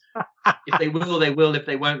 because if they will, they will. If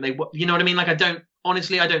they won't, they won't. You know what I mean? Like, I don't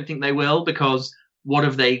think they will, because what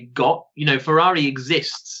have they got? You know, Ferrari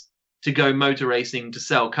exists to go motor racing, to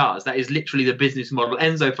sell cars. That is literally the business model.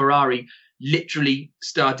 Enzo Ferrari literally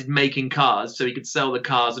started making cars so he could sell the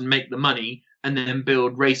cars and make the money, and then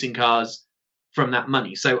build racing cars from that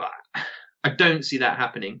money. So I don't see that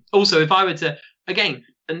happening. Also, if I were to, again,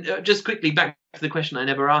 and just quickly back to the question I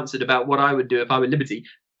never answered about what I would do if I were Liberty,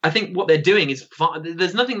 I think what they're doing is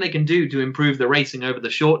there's nothing they can do to improve the racing over the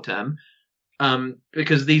short term,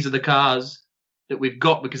 because these are the cars that we've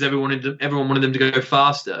got, because everyone wanted them to go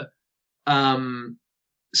faster.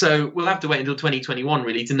 So we'll have to wait until 2021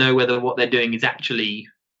 really to know whether what they're doing is actually.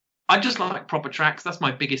 I just like proper tracks. That's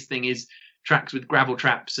my biggest thing, is tracks with gravel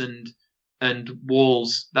traps and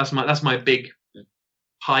walls. That's my big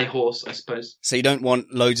high horse, I suppose. So you don't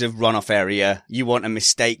want loads of runoff area. You want a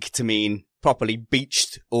mistake to mean properly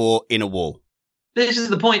beached or in a wall. This is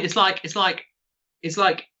the point. It's like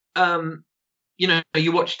you know,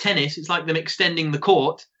 you watch tennis. It's like them extending the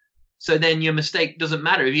court, so then your mistake doesn't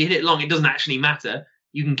matter. If you hit it long, it doesn't actually matter.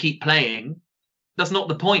 You can keep playing. That's not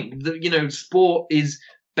the point. Sport is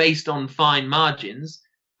based on fine margins,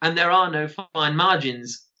 and there are no fine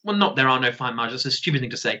margins. Well, not there are no fine margins. That's a stupid thing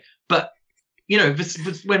to say. But, you know,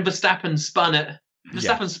 when Verstappen spun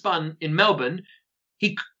in Melbourne,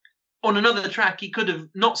 on another track, he could have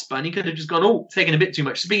not spun. He could have just gone, taken a bit too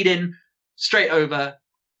much speed in, straight over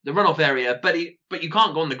the runoff area. But you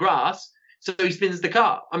can't go on the grass, so he spins the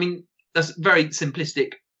car. I mean, that's very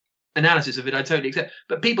simplistic analysis of it. I totally accept.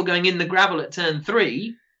 But people going in the gravel at turn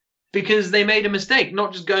 3, because they made a mistake,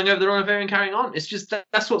 not just going over the run of air and carrying on. It's just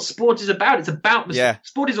that's what sport is about. It's about mistakes. Yeah.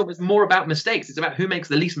 Sport is always more about mistakes. It's about who makes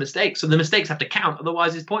the least mistakes. So the mistakes have to count,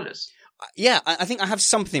 otherwise it's pointless. Yeah, I think I have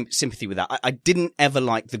something sympathy with that. I didn't ever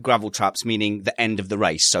like the gravel traps, meaning the end of the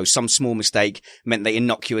race. So some small mistake meant they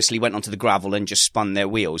innocuously went onto the gravel and just spun their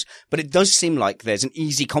wheels. But it does seem like there's an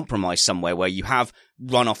easy compromise somewhere where you have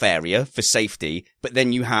runoff area for safety, but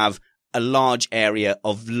then you have a large area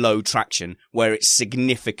of low traction where it's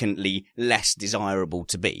significantly less desirable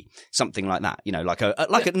to be. Something like that, like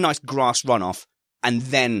a nice grass runoff and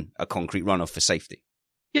then a concrete runoff for safety.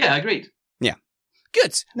 Yeah, agreed. Yeah.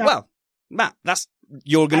 Good. No. Well, Matt,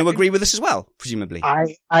 you're going to agree with us as well, presumably.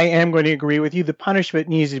 I am going to agree with you. The punishment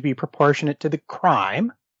needs to be proportionate to the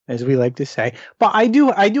crime, as we like to say. But I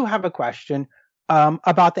do have a question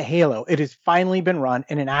about the Halo. It has finally been run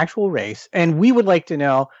in an actual race, and we would like to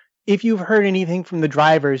know if you've heard anything from the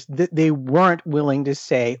drivers that they weren't willing to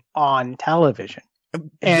say on television.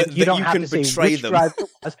 And you don't have to say which driver it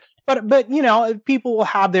was. But people will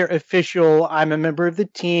have their official, I'm a member of the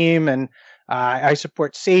team, and I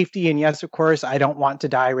support safety, and yes, of course, I don't want to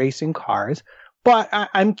die racing cars. But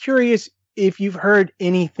I'm curious if you've heard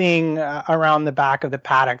anything around the back of the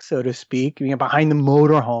paddock, so to speak, behind the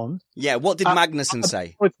motorhomes. Yeah, what did Magnussen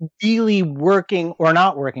say? What's really working or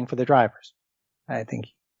not working for the drivers? I think.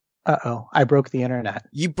 I broke the internet.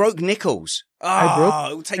 You broke Nichols.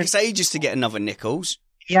 Oh, it will take us ages to get another Nichols.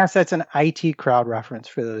 Yes, that's an IT crowd reference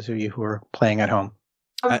for those of you who are playing at home.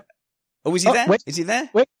 Is he there? Wait, is he there?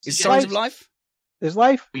 Wait, is Signs of Life? Is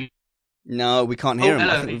Life? No, we can't hear him.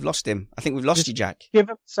 Hello. I think we've lost him. I think we've lost you, Jack. Give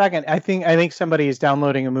him a second. I think somebody is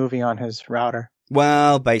downloading a movie on his router.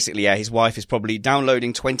 Well, basically, yeah, his wife is probably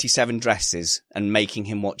downloading 27 Dresses and making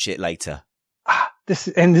him watch it later. This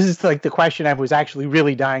is like the question I was actually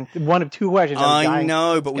really dying. One of two questions. I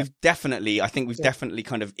know, but we've definitely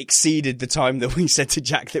kind of exceeded the time that we said to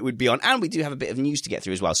Jack that would be on. And we do have a bit of news to get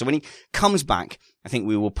through as well. So when he comes back, I think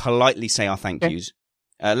we will politely say our thank yous.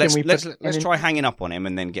 Let's try hanging up on him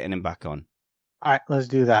and then getting him back on. All right, let's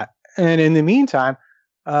do that. And in the meantime,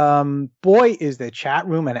 boy, is the chat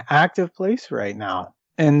room an active place right now.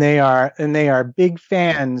 And they are big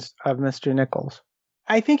fans of Mr. Nichols.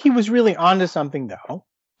 I think he was really onto something, though,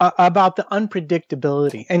 about the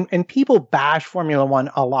unpredictability. And people bash Formula One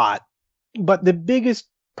a lot, but the biggest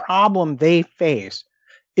problem they face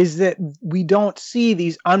is that we don't see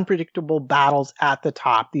these unpredictable battles at the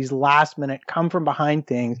top, these last minute come from behind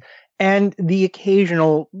things, and the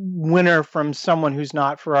occasional winner from someone who's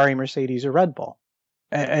not Ferrari, Mercedes, or Red Bull.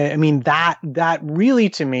 I mean, that really,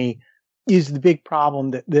 to me, is the big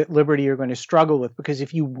problem that Liberty are going to struggle with, because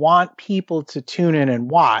if you want people to tune in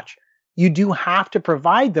and watch, you do have to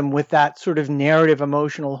provide them with that sort of narrative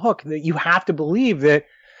emotional hook, that you have to believe that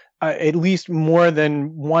at least more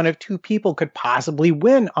than one of two people could possibly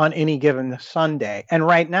win on any given Sunday. And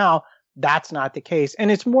right now, that's not the case.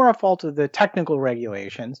 And it's more a fault of the technical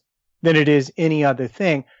regulations than it is any other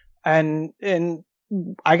thing. And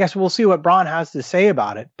I guess we'll see what Braun has to say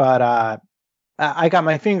about it. But I got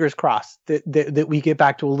my fingers crossed that we get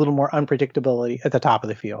back to a little more unpredictability at the top of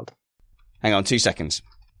the field. Hang on 2 seconds.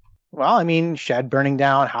 Well, I mean, shed burning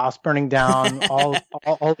down, house burning down, all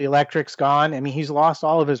the electric's gone. I mean, he's lost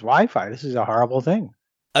all of his Wi-Fi. This is a horrible thing.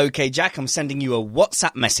 Okay, Jack, I'm sending you a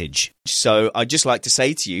WhatsApp message. So I'd just like to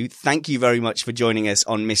say to you, thank you very much for joining us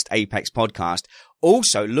on Missed Apex podcast.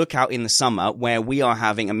 Also, look out in the summer where we are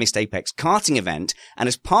having a Missed Apex karting event. And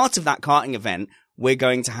as part of that karting event, we're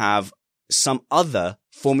going to have some other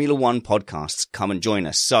Formula One podcasts come and join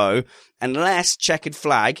us. So unless Checkered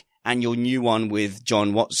Flag and your new one with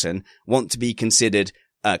John Watson want to be considered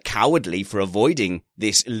cowardly for avoiding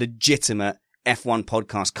this legitimate F1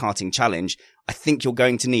 podcast karting challenge, I think you're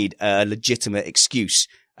going to need a legitimate excuse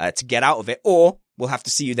to get out of it, or we'll have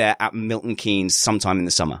to see you there at Milton Keynes sometime in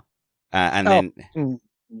the summer. Then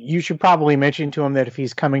you should probably mention to him that if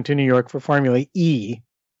he's coming to New York for Formula E,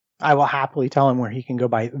 I will happily tell him where he can go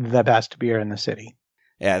buy the best beer in the city.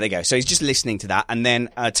 Yeah, there you go. So he's just listening to that. And then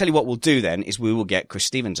tell you what we'll do then is we will get Chris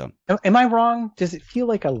Stevens on. Am I wrong? Does it feel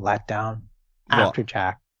like a letdown after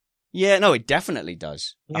Jack? Yeah, no, it definitely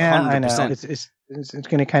does. Yeah, 100%. I know. It's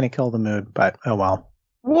going to kind of kill the mood, but oh well.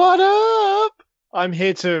 What up? I'm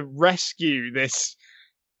here to rescue this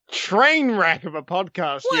train wreck of a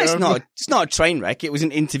podcast. Well, it's not a train wreck. It was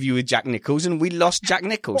an interview with Jack Nichols, and we lost Jack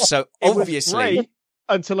Nichols. So obviously,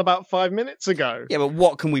 until about 5 minutes ago. Yeah, but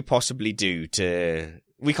what can we possibly do to?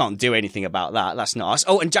 We can't do anything about that. That's not us.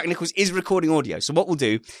 Oh, and Jack Nichols is recording audio. So what we'll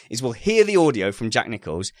do is we'll hear the audio from Jack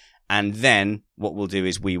Nichols, and then what we'll do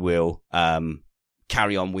is we will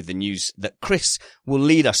carry on with the news that Chris will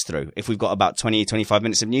lead us through. If we've got about 20, 25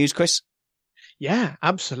 minutes of news, Chris? Yeah,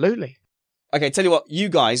 absolutely. Okay, tell you what, you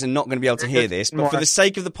guys are not going to be able to hear this, but for the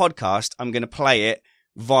sake of the podcast, I'm going to play it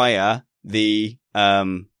via my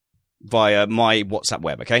WhatsApp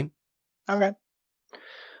web, okay? Okay.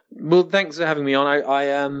 Well, thanks for having me on. I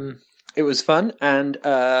it was fun, and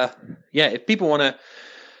if people want to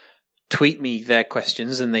tweet me their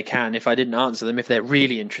questions, then they can. If I didn't answer them, if they're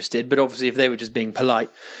really interested, but obviously if they were just being polite,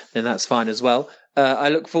 then that's fine as well. I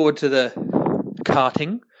look forward to the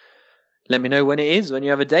karting. Let me know when it is, when you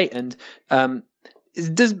have a date. And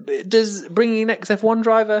does bringing an XF1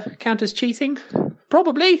 driver count as cheating?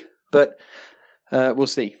 Probably, but we'll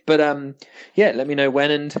see. But let me know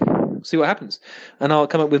when and see what happens, and I'll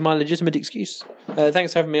come up with my legitimate excuse.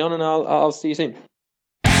 Thanks for having me on, and I'll see you soon.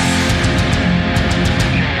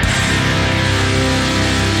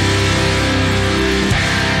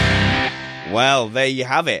 Well, there you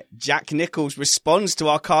have it. Jack Nicholls responds to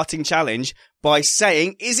our karting challenge by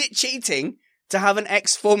saying, is it cheating to have an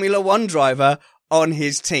ex-Formula One driver on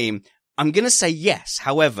his team? I'm going to say yes.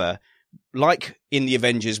 However, like in the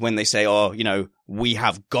Avengers when they say, we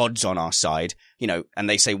have gods on our side, and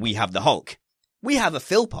they say we have the Hulk. We have a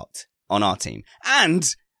Philpott on our team.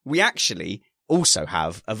 And we actually also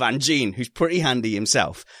have a Van Gien, who's pretty handy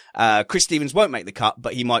himself. Chris Stevens won't make the cut,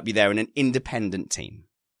 but he might be there in an independent team.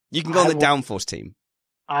 You can go on the Downforce team.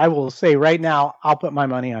 I will say right now, I'll put my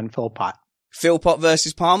money on Philpott. Philpott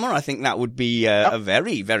versus Palmer, I think that would be a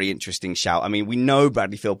very, very interesting shout. I mean, we know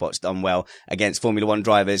Bradley Philpott's done well against Formula One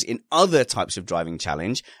drivers in other types of driving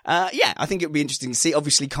challenge. I think it would be interesting to see.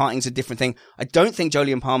 Obviously, karting's a different thing. I don't think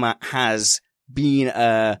Jolyon Palmer has been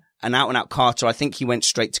an out-and-out karter. I think he went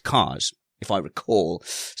straight to cars, if I recall.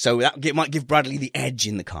 So that might give Bradley the edge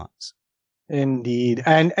in the cars. Indeed.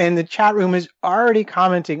 And the chat room is already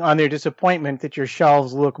commenting on their disappointment that your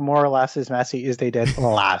shelves look more or less as messy as they did the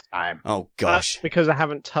last time. Oh, gosh. That's because I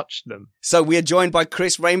haven't touched them. So we are joined by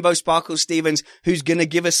Chris Rainbow Sparkle Stevens, who's going to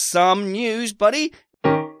give us some news, buddy.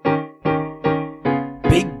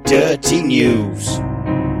 Big Dirty News.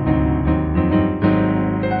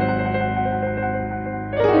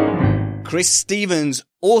 Chris Stevens,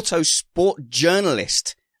 autosport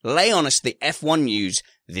journalist. Lay on us the F1 news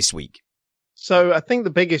this week. So I think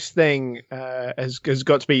the biggest thing has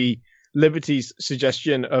got to be Liberty's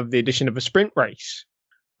suggestion of the addition of a sprint race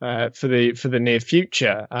for the near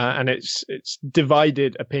future, and it's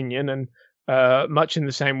divided opinion, and much in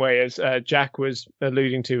the same way as Jack was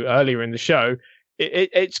alluding to earlier in the show,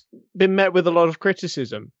 it's been met with a lot of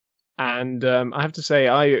criticism, and I have to say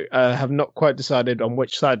I have not quite decided on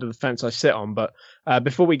which side of the fence I sit on, but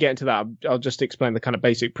before we get into that, I'll just explain the kind of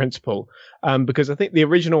basic principle, because I think the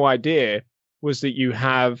original idea was that you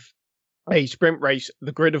have a sprint race,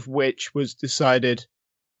 the grid of which was decided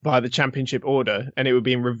by the championship order, and it would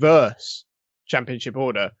be in reverse championship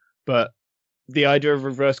order. But the idea of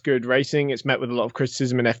reverse grid racing, it's met with a lot of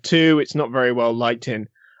criticism in F2. It's not very well liked in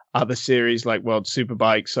other series like World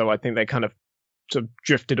Superbike. So I think they kind of sort of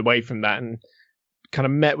drifted away from that and kind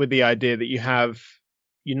of met with the idea that you have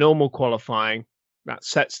your normal qualifying that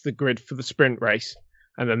sets the grid for the sprint race.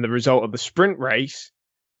 And then the result of the sprint race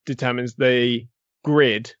determines the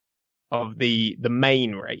grid of the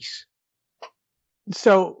main race.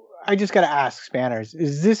 So I just got to ask, Spanners,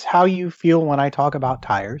 is this how you feel when I talk about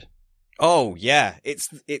tires? Oh yeah, it's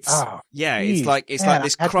like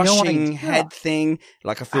this crushing head thing.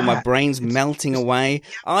 Like I feel my brain's melting away.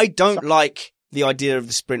 I don't like the idea of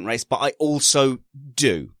the sprint race, but I also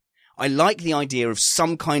do. I like the idea of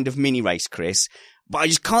some kind of mini race, Chris, but I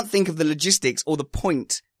just can't think of the logistics or the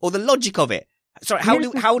point or the logic of it. Sorry,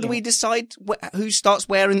 how do we decide who starts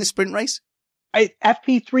where in the sprint race?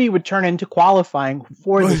 FP3 would turn into qualifying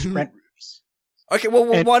for the sprint race. Okay,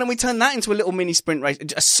 well, why don't we turn that into a little mini sprint race,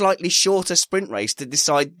 a slightly shorter sprint race to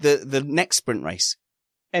decide the next sprint race?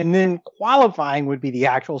 And then qualifying would be the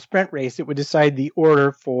actual sprint race. It would decide the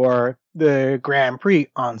order for the Grand Prix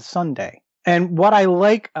on Sunday. And what I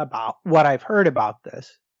like about what I've heard about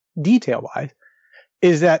this, detail-wise,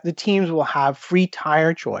 is that the teams will have free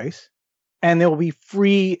tire choice. And they'll be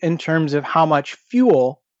free in terms of how much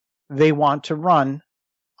fuel they want to run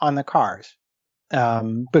on the cars.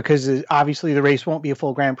 Because obviously the race won't be a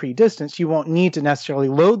full Grand Prix distance. You won't need to necessarily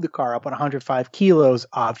load the car up on 105 kilos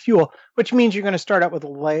of fuel, which means you're going to start out with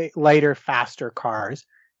lighter, faster cars.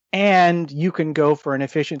 And you can go for an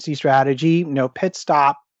efficiency strategy, no pit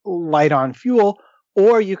stop, light on fuel,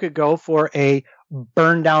 or you could go for a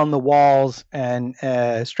burn down the walls and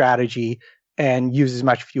strategy and use as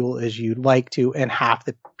much fuel as you'd like to in half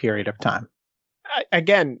the period of time.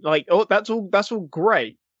 Again, that's all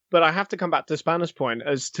great, but I have to come back to Spanner's point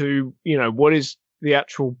as to, what is the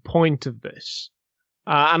actual point of this?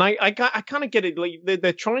 And I kind of get it. Like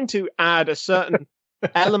they're trying to add a certain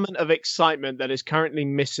element of excitement that is currently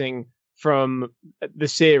missing from the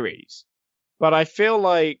series. But I feel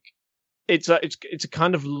like it's a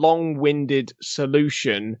kind of long-winded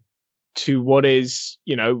solution to what is,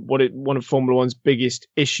 one of Formula One's biggest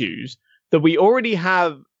issues, that we already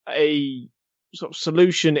have a sort of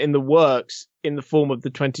solution in the works in the form of the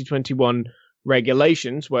 2021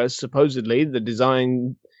 regulations, where supposedly the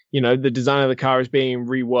design of the car is being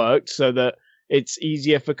reworked so that it's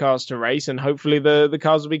easier for cars to race, and hopefully the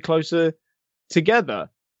cars will be closer together.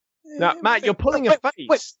 Now, Matt, you're pulling a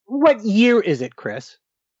face. What year is it, Chris?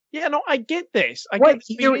 Yeah, no, I get this. What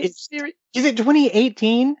year is it?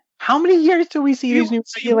 2018? How many years do we see these new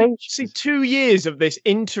regulations? See 2 years of this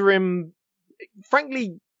interim,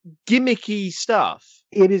 frankly, gimmicky stuff.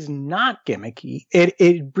 It is not gimmicky. It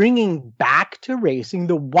is bringing back to racing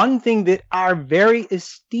the one thing that our very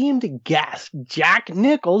esteemed guest, Jack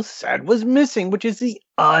Nichols, said was missing, which is the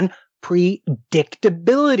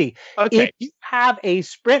unpredictability. Okay. If you have a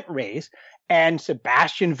sprint race and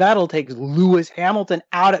Sebastian Vettel takes Lewis Hamilton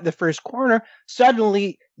out at the first corner,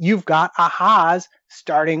 suddenly you've got a Haas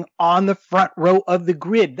starting on the front row of the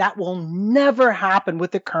grid. That will never happen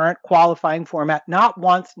with the current qualifying format. Not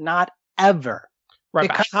once, not ever. Right,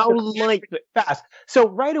 but how likely? Fast. So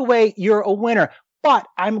right away, you're a winner. But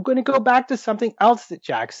I'm going to go back to something else that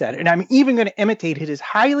Jack said, and I'm even going to imitate his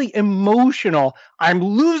highly emotional, I'm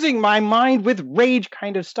losing my mind with rage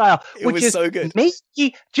kind of style, which is so good.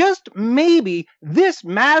 Maybe this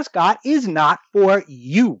mascot is not for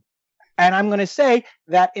you. And I'm going to say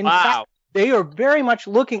that in fact, they are very much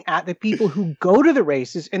looking at the people who go to the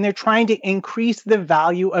races, and they're trying to increase the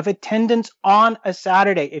value of attendance on a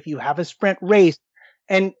Saturday. If you have a sprint race,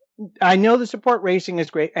 and I know the support racing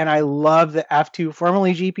is great, and I love the F2,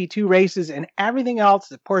 formerly GP2 races and everything else,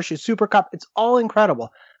 the Porsche Super Cup, it's all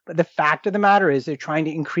incredible. But the fact of the matter is they're trying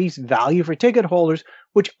to increase value for ticket holders,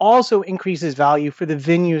 which also increases value for the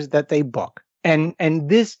venues that they book. And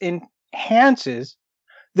this enhances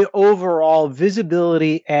the overall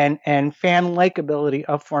visibility and fan likability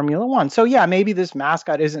of Formula One. So yeah, maybe this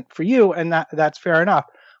mascot isn't for you, and that's fair enough.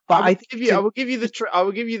 But I will give you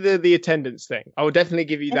the attendance thing. I will definitely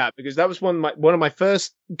give you that, because that was one of my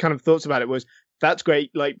first kind of thoughts about it was, that's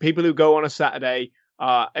great. Like, people who go on a Saturday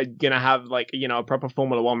are gonna have a proper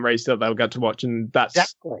Formula One race that they'll get to watch, and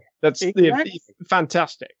that's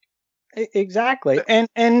fantastic. Exactly.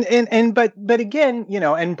 But again,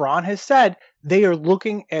 and Braun has said they are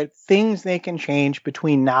looking at things they can change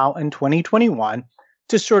between now and 2021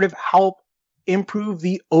 to sort of help improve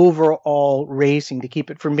the overall racing, to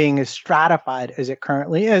keep it from being as stratified as it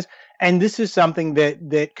currently is. And this is something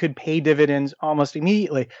that could pay dividends almost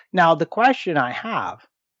immediately. Now, the question I have,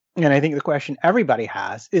 and I think the question everybody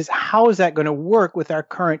has, is how is that going to work with our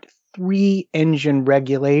current 3-engine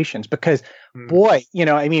regulations? Because, boy,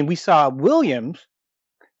 we saw Williams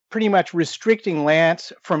pretty much restricting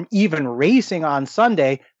Lance from even racing on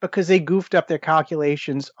Sunday because they goofed up their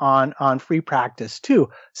calculations on free practice too.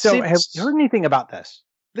 So have you heard anything about this?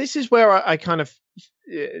 This is where I kind of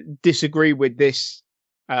disagree with this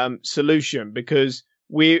solution, because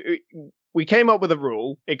we came up with a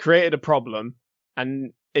rule, it created a problem,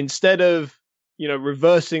 and instead of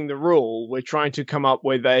reversing the rule, we're trying to come up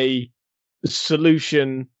with a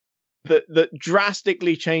solution that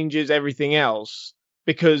drastically changes everything else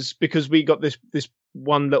because we got this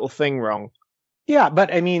one little thing wrong. Yeah,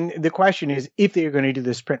 but I mean, the question is, if they're going to do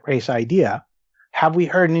the sprint race idea, have we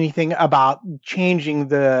heard anything about changing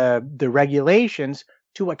the regulations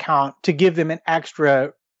to give them an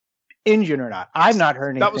extra engine or not? I've not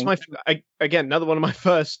heard anything. That was again another one of my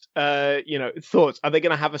first thoughts. Are they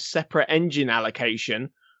going to have a separate engine allocation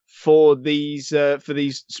for these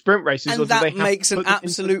sprint races? And that makes an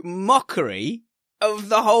absolute mockery of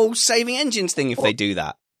the whole saving engines thing if they do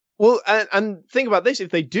that. Well, and think about this: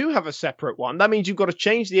 if they do have a separate one, that means you've got to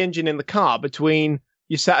change the engine in the car between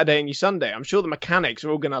your Saturday and your Sunday. I'm sure the mechanics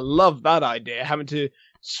are all going to love that idea, having to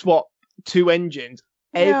swap 2 engines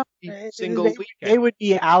every single weekend. They would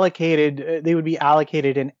be allocated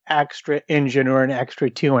an extra engine or an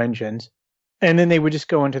extra 2 engines, and then they would just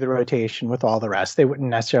go into the rotation with all the rest. They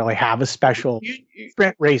wouldn't necessarily have a special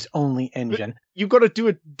sprint race only engine. You've got to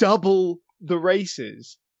do double the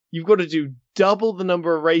races. You've got to do double the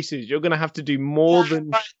number of races. You're going to have to do more than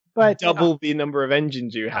double the number of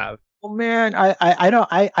engines you have. Oh man,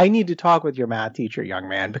 I need to talk with your math teacher, young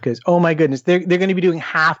man, because oh my goodness, they're going to be doing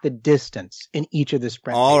half the distance in each of the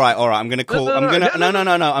sprint. All right. I'm going to call. I'm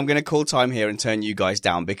going to call time here and turn you guys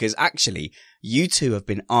down because actually, you two have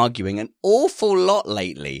been arguing an awful lot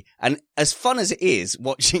lately. And as fun as it is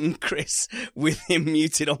watching Chris with him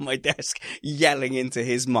muted on my desk, yelling into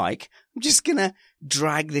his mic, I'm just going to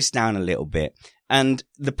drag this down a little bit. And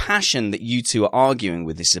the passion that you two are arguing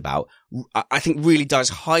with this about, I think really does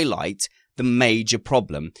highlight the major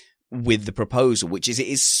problem with the proposal, which is it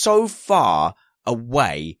is so far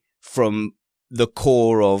away from the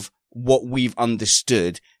core of what we've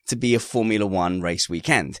understood to be a Formula One race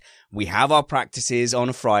weekend. We have our practices on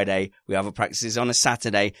a Friday. We have our practices on a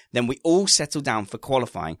Saturday. Then we all settle down for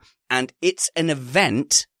qualifying. And it's an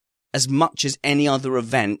event as much as any other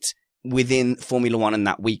event within Formula One and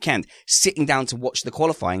that weekend. Sitting down to watch the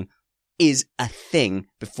qualifying is a thing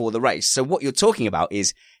before the race. So what you're talking about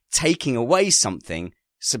is taking away something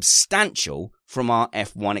substantial from our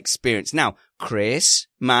F1 experience. Now, Chris,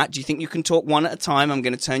 Matt, do you think you can talk one at a time? I'm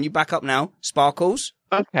going to turn you back up now. Sparkles?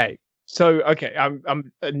 Okay. So,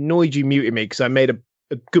 I'm annoyed you muted me because I made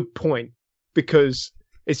a good point, because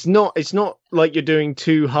it's not like you're doing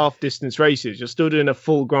two half distance races. You're still doing a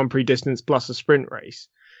full Grand Prix distance plus a sprint race.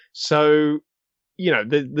 So,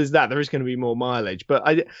 there's that. There is going to be more mileage, but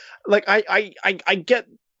I get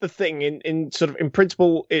the thing in sort of in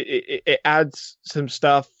principle. It adds some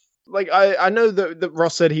stuff. Like I know that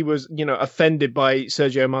Ross said he was offended by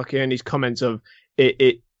Sergio Marchionne's comments of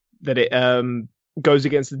it goes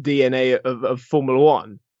against the DNA of Formula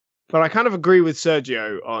One, but I kind of agree with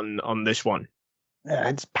Sergio on this one.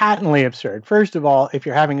 It's patently absurd. First of all, if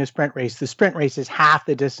you're having a sprint race, the sprint race is half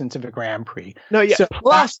the distance of a Grand Prix. No, yeah, so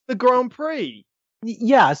plus the Grand Prix.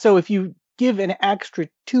 Yeah, so if you give an extra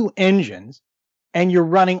 2 engines and you're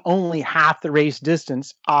running only half the race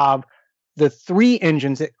distance of the 3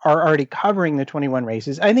 engines that are already covering the 21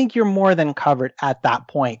 races, I think you're more than covered at that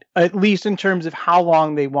point, at least in terms of how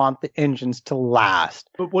long they want the engines to last.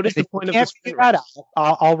 But what is the point of the sprint race?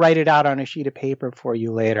 I'll write it out on a sheet of paper for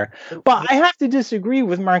you later. But I have to disagree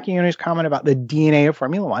with Marchionne's comment about the DNA of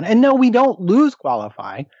Formula One. And no, we don't lose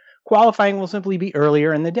qualifying. Qualifying will simply be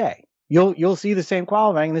earlier in the day. You'll see the same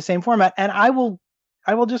qualifying in the same format. And I will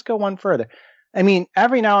just go one further. I mean,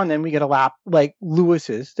 every now and then we get a lap like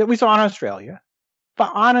Lewis's that we saw in Australia.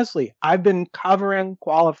 But honestly, I've been covering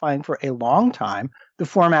qualifying for a long time. The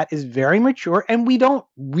format is very mature, and we don't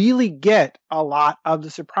really get a lot of the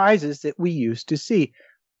surprises that we used to see.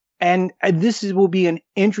 And this will be an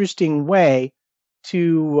interesting way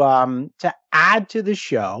to add to the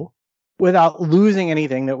show without losing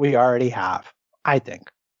anything that we already have, I think.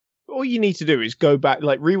 All you need to do is go back,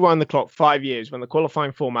 rewind the clock 5 years when the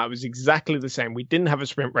qualifying format was exactly the same. We didn't have a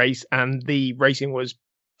sprint race and the racing was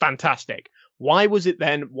fantastic. Why was it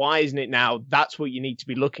then? Why isn't it now? That's what you need to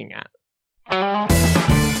be looking at.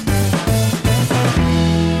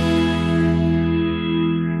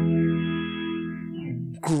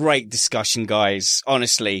 Great discussion, guys.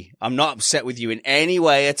 Honestly, I'm not upset with you in any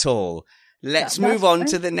way at all. Let's move on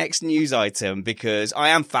to the next news item, because I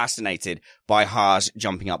am fascinated by Haas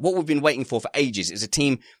jumping up. What we've been waiting for ages is a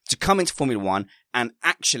team to come into Formula One and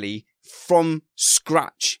actually, from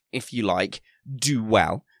scratch, if you like, do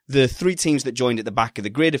well. The 3 teams that joined at the back of the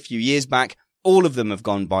grid a few years back, all of them have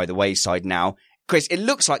gone by the wayside now. Chris, it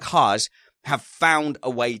looks like Haas have found a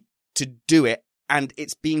way to do it, and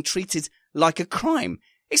it's being treated like a crime.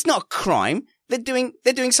 It's not a crime. They're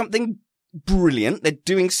doing something brilliant. They're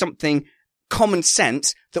doing something common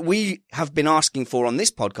sense that we have been asking for on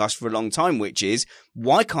this podcast for a long time, which is,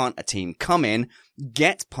 why can't a team come in,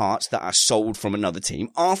 get parts that are sold from another team?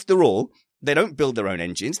 After all, they don't build their own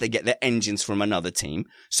engines. They get their engines from another team.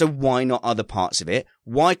 So why not other parts of it?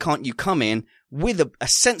 Why can't you come in with a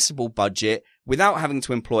sensible budget without having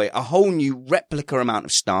to employ a whole new replica amount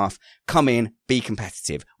of staff, come in, be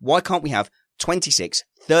competitive? Why can't we have 26,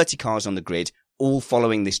 30 cars on the grid, all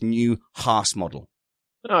following this new Haas model?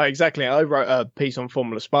 Oh, exactly. I wrote a piece on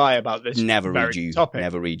Formula Spy about this Never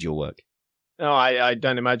read your work. No, I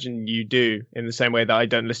don't imagine you do, in the same way that I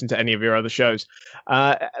don't listen to any of your other shows.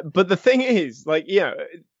 But the thing is,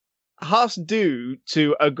 Haas do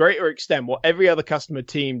to a greater extent what every other customer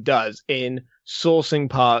team does in sourcing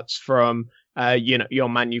parts from, your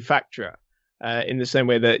manufacturer. In the same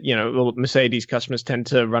way that, Mercedes customers tend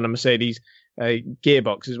to run a Mercedes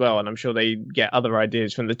gearbox as well, and I'm sure they get other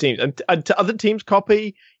ideas from the teams, and to other teams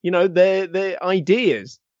copy, their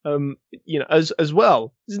ideas, as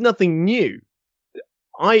well. There's nothing new.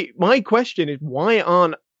 My question is, why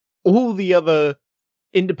aren't all the other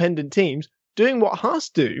independent teams doing what Haas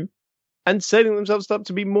do and setting themselves up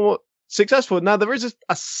to be more successful. Now, there is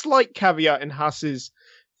a slight caveat in Haas's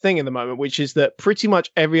thing at the moment, which is that pretty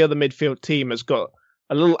much every other midfield team has got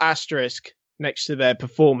a little asterisk next to their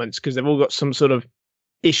performance because they've all got some sort of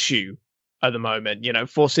issue at the moment. You know,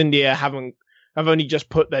 Force India have only just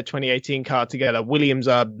put their 2018 car together. Williams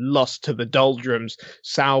are lost to the doldrums.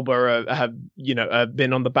 Sauber have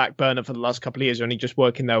been on the back burner for the last couple of years, only just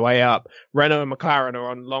working their way up. Renault and McLaren are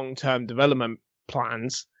on long-term development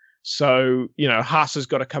plans. So, Haas has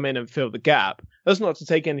got to come in and fill the gap. That's not to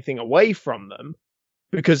take anything away from them,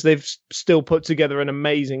 because they've still put together an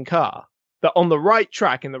amazing car that on the right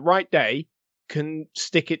track in the right day can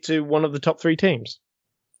stick it to one of the top 3 teams.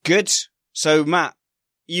 Good. So, Matt,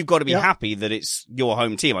 you've got to be happy that it's your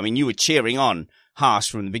home team. I mean, you were cheering on Haas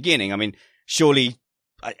from the beginning. I mean, surely,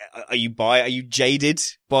 are you jaded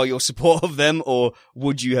by your support of them, or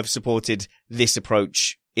would you have supported this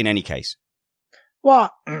approach in any case?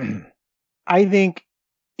 Well, I think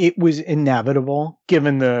it was inevitable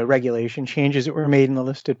given the regulation changes that were made in the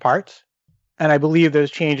listed parts. And I believe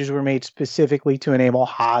those changes were made specifically to enable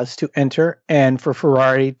Haas to enter and for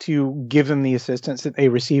Ferrari to give them the assistance that they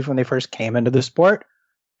received when they first came into the sport.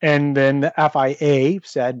 And then the FIA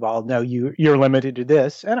said, well, no, you're limited to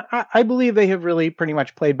this. And I believe they have really pretty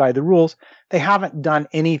much played by the rules. They haven't done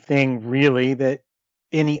anything really that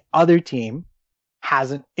any other team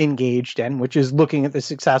hasn't engaged in, which is looking at the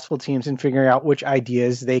successful teams and figuring out which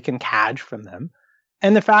ideas they can catch from them.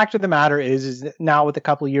 And the fact of the matter is that now with a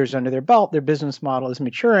couple of years under their belt, their business model is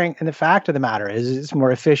maturing. And the fact of the matter is it's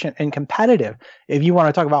more efficient and competitive. If you want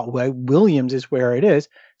to talk about why Williams is where it is,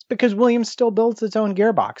 it's because Williams still builds its own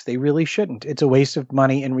gearbox. They really shouldn't. It's a waste of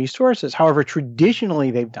money and resources. However, traditionally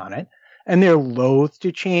they've done it, and they're loath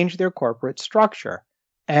to change their corporate structure.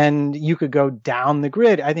 And you could go down the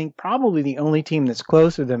grid. I think probably the only team that's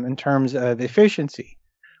close to them in terms of efficiency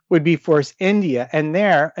would be Force India. And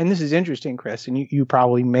this is interesting, Chris, and you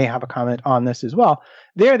probably may have a comment on this as well.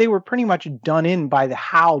 They were pretty much done in by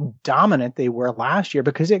how dominant they were last year,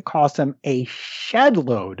 because it cost them a shed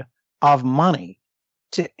load of money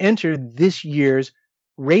to enter this year's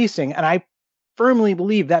racing. And I firmly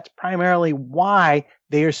believe that's primarily why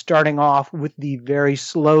they are starting off with the very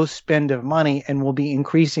slow spend of money and will be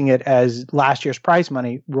increasing it as last year's prize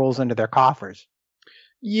money rolls into their coffers.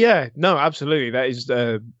 Yeah, no, absolutely. That is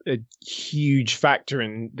a huge factor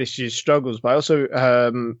in this year's struggles. But I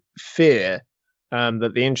also fear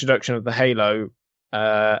that the introduction of the Halo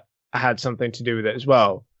had something to do with it as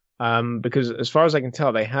well. Because as far as I can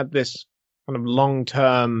tell, they had this kind of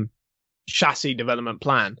long-term chassis development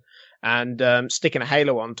plan, and sticking a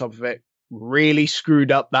Halo on top of it really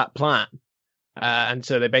screwed up that plan. And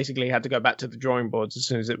so they basically had to go back to the drawing boards as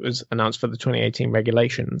soon as it was announced for the 2018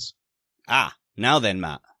 regulations. Now then,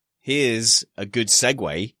 Matt, here's a good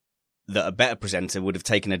segue that a better presenter would have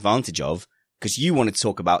taken advantage of, because you wanted to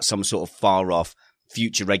talk about some sort of far-off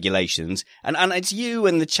future regulations. And it's you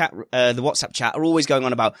and the chat, the WhatsApp chat are always going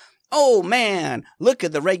on about, oh man, look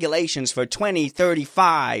at the regulations for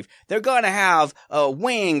 2035. They're going to have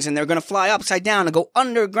wings, and they're going to fly upside down and go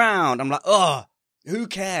underground. I'm like, who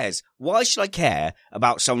cares? Why should I care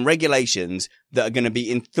about some regulations that are going to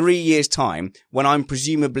be in 3 years' time, when I'm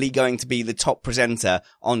presumably going to be the top presenter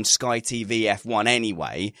on Sky TV F1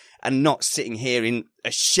 anyway, and not sitting here in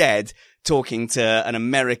a shed talking to an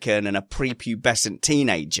American and a prepubescent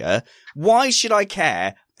teenager? Why should I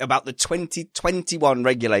care about the 2021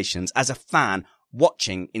 regulations as a fan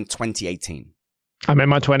watching in 2018? I'm in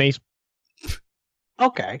my 20s.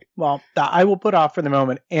 Okay, well, I will put off for the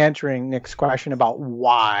moment answering Nick's question about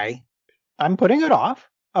why. I'm putting it off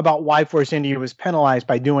about why Force India was penalized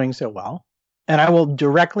by doing so well. And I will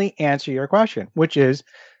directly answer your question, which is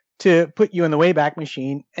to put you in the Wayback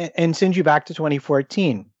Machine and send you back to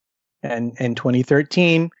 2014. And in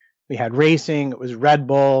 2013, we had racing. It was Red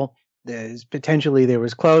Bull. There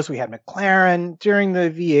was close. We had McLaren during the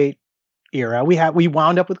V8 era. We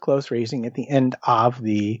wound up with close racing at the end of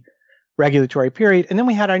the regulatory period, and then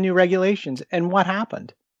we had our new regulations. And what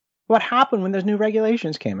happened? What happened when those new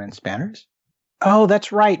regulations came in, Spanners? Oh,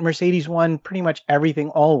 that's right. Mercedes won pretty much everything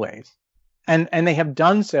always. And they have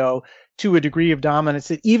done so to a degree of dominance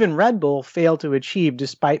that even Red Bull failed to achieve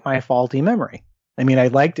despite my faulty memory. I mean,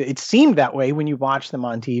 it seemed that way when you watch them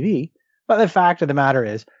on TV, but the fact of the matter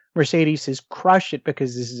is Mercedes has crushed it,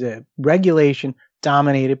 because this is a regulation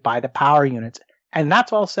dominated by the power units. And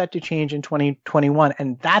that's all set to change in 2021.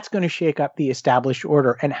 And that's going to shake up the established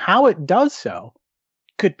order. And how it does so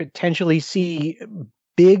could potentially see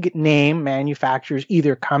big name manufacturers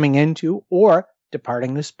either coming into or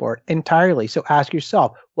departing the sport entirely. So ask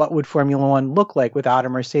yourself, what would Formula One look like without a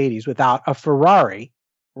Mercedes, without a Ferrari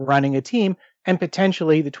running a team? and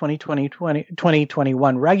potentially the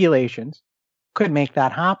 2021 regulations could make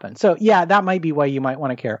that happen. So yeah, that might be why you might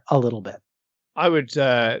want to care a little bit. I would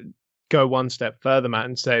go one step further, Matt,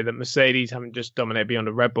 and say that Mercedes haven't just dominated beyond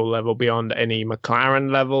a Red Bull level, beyond any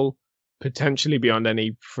McLaren level, potentially beyond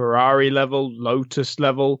any Ferrari level, Lotus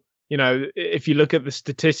level. You know, if you look at the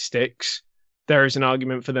statistics, there is an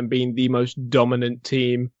argument for them being the most dominant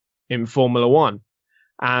team in Formula One.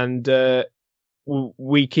 And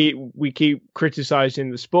we keep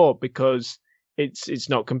criticizing the sport because it's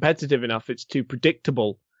not competitive enough. It's too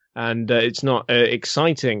predictable, and it's not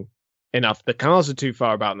exciting enough. The cars are too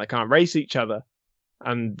far about and they can't race each other.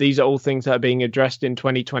 And these are all things that are being addressed in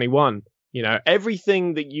 2021. You know,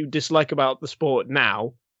 everything that you dislike about the sport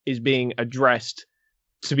now is being addressed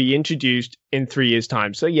to be introduced in 3 years'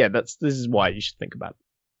 time. So yeah, this is why you should think about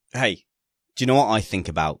it. Hey, do you know what I think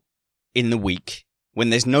about in the week when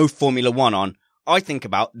there's no Formula One on? I think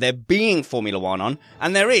about there being Formula One on,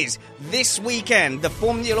 and there is. This weekend, the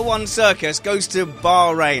Formula One circus goes to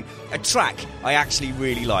Bahrain, a track I actually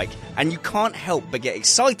really like. And you can't help but get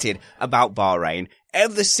excited about Bahrain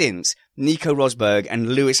ever since Nico Rosberg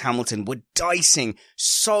and Lewis Hamilton were dicing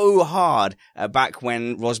so hard back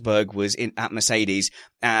when Rosberg was at Mercedes.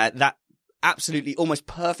 That absolutely almost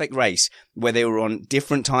perfect race where they were on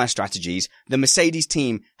different tyre strategies. The Mercedes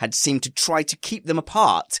team had seemed to try to keep them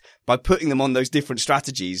apart by putting them on those different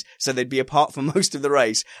strategies so they'd be apart for most of the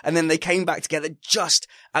race. And then they came back together just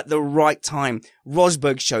at the right time.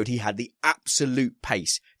 Rosberg showed he had the absolute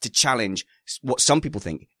pace to challenge what some people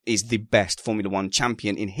think is the best Formula One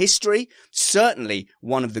champion in history. Certainly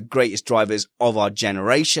one of the greatest drivers of our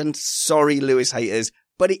generation. Sorry, Lewis haters.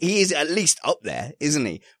 But he is at least up there, isn't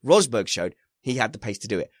he? Rosberg showed he had the pace to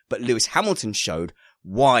do it. But Lewis Hamilton showed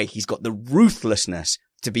why he's got the ruthlessness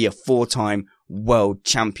to be a 4-time world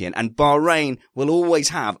champion. And Bahrain will always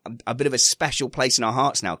have a bit of a special place in our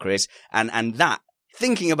hearts now, Chris. And that,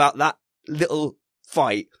 thinking about that little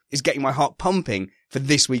fight is getting my heart pumping for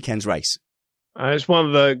this weekend's race. It's one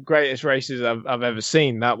of the greatest races I've ever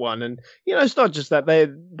seen, that one. And, you know, it's not just that.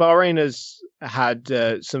 Bahrain has had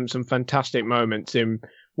some fantastic moments in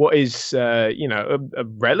what is, you know, a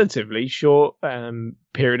relatively short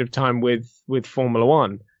period of time with Formula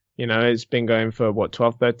One. You know, it's been going for,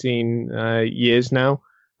 12, 13 years now.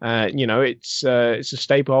 You know, it's a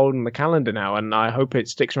staple in the calendar now, and I hope it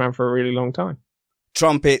sticks around for a really long time.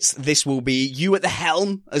 Trumpets, this will be you at the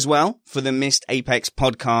helm as well for the Missed Apex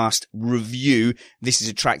podcast review. This is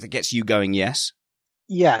a track that gets you going, yes?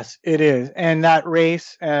 Yes, it is. And that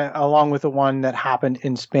race, along with the one that happened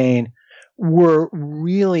in Spain, were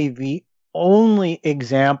really the only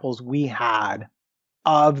examples we had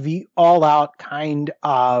of the all-out kind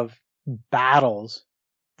of battles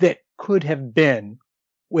that could have been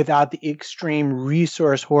without the extreme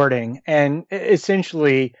resource hoarding and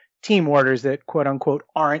essentially team orders that quote unquote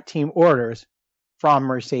aren't team orders from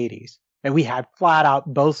Mercedes. And we had flat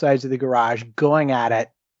out both sides of the garage going at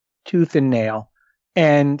it tooth and nail.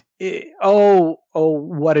 And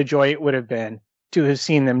what a joy it would have been to have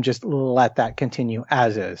seen them just let that continue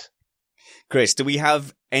as is. Chris, do we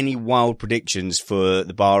have any wild predictions for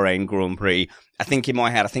the Bahrain Grand Prix? I think in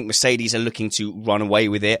my head, Mercedes are looking to run away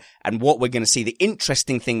with it. And what we're going to see, the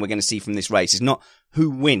interesting thing we're going to see from this race is not who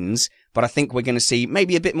wins, but I think we're going to see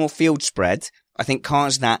maybe a bit more field spread. I think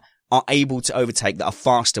cars that are able to overtake, that are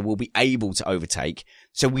faster, will be able to overtake.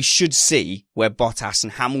 So we should see where Bottas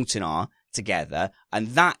and Hamilton are together. And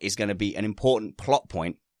that is going to be an important plot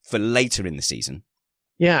point for later in the season.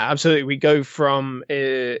 Yeah, absolutely. We go from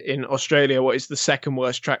in Australia, what is the second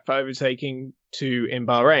worst track for overtaking, to in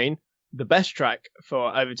Bahrain, the best track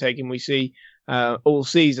for overtaking we see all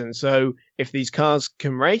season. So if these cars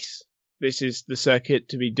can race, this is the circuit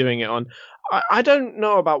to be doing it on. I don't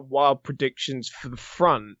know about wild predictions for the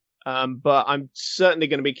front, but I'm certainly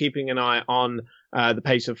going to be keeping an eye on the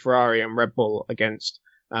pace of Ferrari and Red Bull against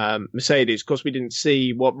Mercedes. Of course, we didn't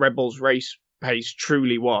see what Red Bull's race pace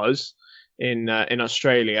truly was in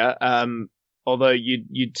Australia. Although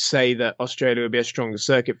you'd say that Australia would be a stronger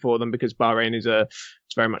circuit for them because Bahrain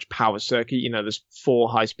it's very much power circuit. You know, there's 4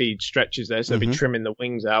 high-speed stretches there, so they'll be trimming the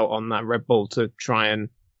wings out on that Red Bull to try and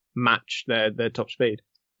match their top speed.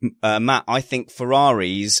 Matt, I think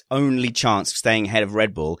Ferrari's only chance of staying ahead of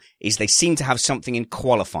Red Bull is they seem to have something in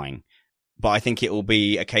qualifying. But I think it will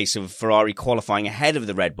be a case of Ferrari qualifying ahead of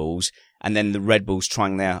the Red Bulls and then the Red Bulls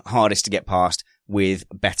trying their hardest to get past with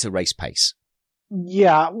better race pace.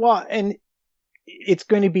 Yeah, well, and it's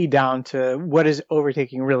going to be down to what is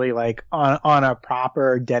overtaking really like on a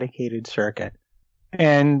proper dedicated circuit.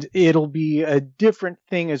 And it'll be a different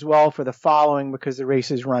thing as well for the following because the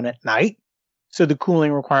races run at night. So the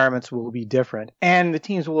cooling requirements will be different. And the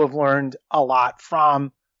teams will have learned a lot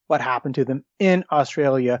from what happened to them in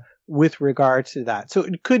Australia with regards to that. So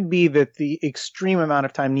it could be that the extreme amount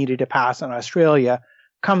of time needed to pass in Australia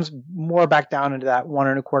comes more back down into that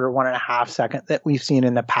 1.25, 1.5 second that we've seen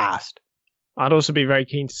in the past. I'd also be very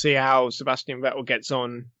keen to see how Sebastian Vettel gets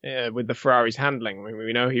on with the Ferrari's handling. I mean,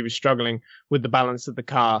 we know he was struggling with the balance of the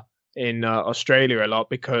car in Australia a lot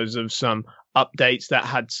because of some updates that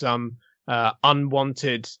had some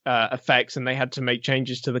unwanted effects, and they had to make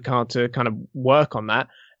changes to the car to kind of work on that.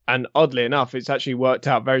 And oddly enough, it's actually worked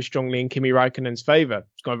out very strongly in Kimi Räikkönen's favour.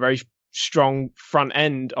 It's got a very strong front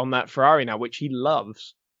end on that Ferrari now, which he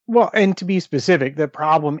loves. Well, and to be specific, the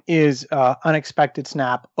problem is unexpected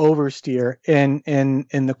snap oversteer in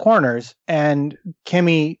the corners, and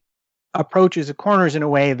Kimi approaches the corners in a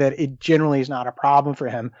way that it generally is not a problem for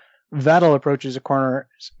him. Vettel approaches the corner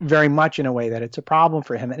very much in a way that it's a problem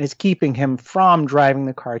for him, and it's keeping him from driving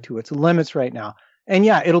the car to its limits right now. And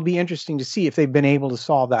yeah, it'll be interesting to see if they've been able to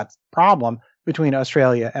solve that problem between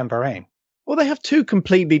Australia and Bahrain. Well, they have two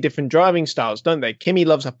completely different driving styles, don't they? Kimi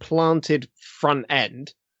loves a planted front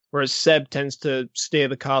end, whereas Seb tends to steer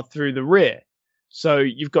the car through the rear. So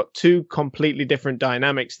you've got two completely different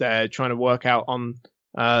dynamics there trying to work out on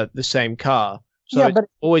the same car. So yeah, it's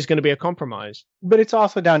always going to be a compromise. But it's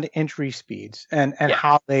also down to entry speeds and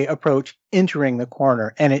how they approach entering the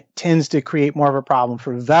corner. And it tends to create more of a problem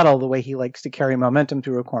for Vettel, the way he likes to carry momentum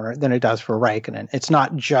through a corner, than it does for Raikkonen. It's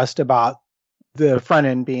not just about the front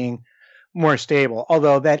end being more stable,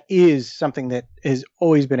 although that is something that has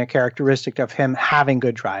always been a characteristic of him having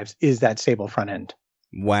good drives, is that stable front end.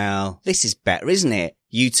 Well, this is better, isn't it?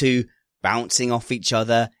 You two bouncing off each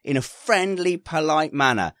other in a friendly, polite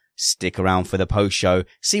manner. Stick around for the post show,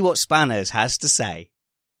 see what Spanners has to say.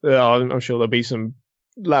 I'm sure there'll be some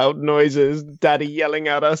loud noises, Daddy yelling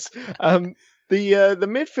at us. The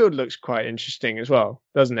midfield looks quite interesting as well,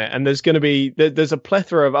 doesn't it? And there's a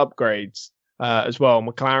plethora of upgrades as well.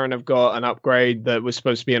 McLaren have got an upgrade that was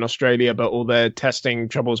supposed to be in Australia, but all their testing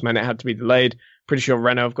troubles meant it had to be delayed. Pretty sure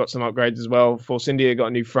Renault have got some upgrades as well. Force India got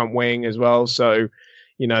a new front wing as well. So,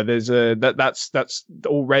 you know, there's that's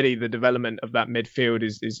already the development of that midfield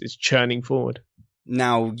is churning forward.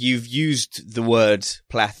 Now, you've used the word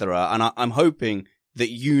plethora, and I'm hoping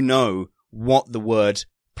that you know what the word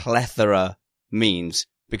plethora means,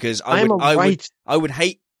 because I would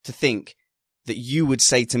hate to think that you would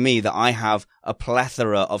say to me that I have a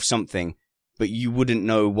plethora of something, but you wouldn't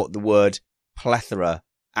know what the word plethora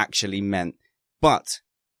actually meant. But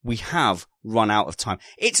we have run out of time.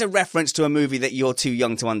 It's a reference to a movie that you're too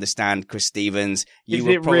young to understand, Chris Stevens. You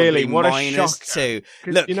were probably really? What minus a shock. 2.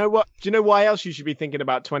 Look, you know what? Do you know why else you should be thinking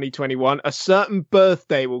about 2021? A certain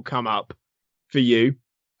birthday will come up for you.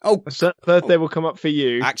 Oh, a certain birthday will come up for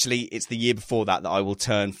you. Actually, it's the year before that I will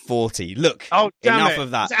turn 40. Look, enough of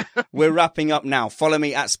that. We're wrapping up now. Follow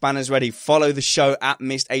me at Spanners Ready. Follow the show at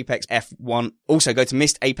Missed Apex F1. Also, go to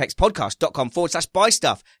missedapexpodcast.com/buy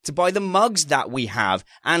stuff to buy the mugs that we have,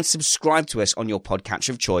 and subscribe to us on your podcatcher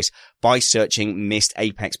of choice by searching Missed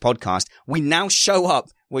Apex Podcast. We now show up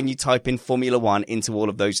when you type in Formula One into all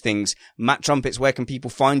of those things. Matt Trumpets, where can people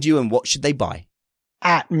find you and what should they buy?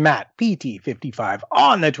 At MattPT55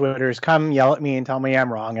 on the Twitters. Come yell at me and tell me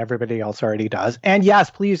I'm wrong. Everybody else already does. And yes,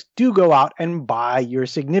 please do go out and buy your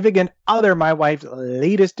significant other, my wife's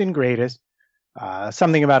latest and greatest,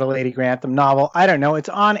 something about a Lady Grantham novel. I don't know. It's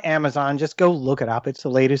on Amazon. Just go look it up. It's the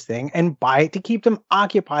latest thing, and buy it to keep them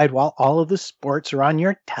occupied while all of the sports are on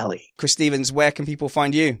your telly. Chris Stevens, where can people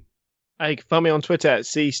find you? You can find me on Twitter at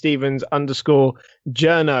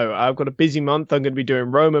cstevens_journo. I've got a busy month. I'm going to be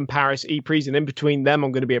doing Rome and Paris Ypres, and in between them,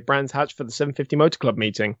 I'm going to be at Brands Hatch for the 750 Motor Club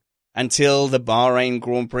meeting. Until the Bahrain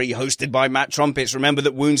Grand Prix, hosted by Matt Trumpets, remember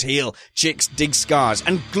that wounds heal, chicks dig scars,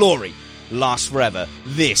 and glory lasts forever.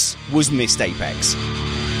 This was Missed Apex.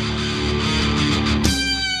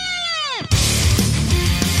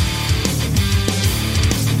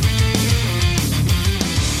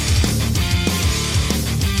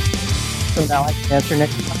 So now I can answer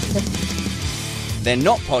next question. They're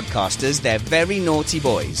not podcasters, they're very naughty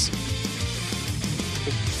boys.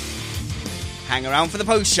 Hang around for the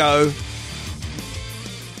post show.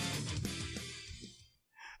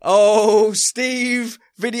 Oh, Steve,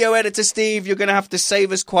 video editor Steve, you're going to have to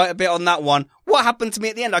save us quite a bit on that one. What happened to me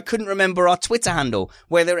at the end? I couldn't remember our Twitter handle,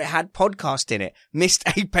 whether it had podcast in it. Missed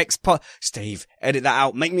Apex Steve, edit that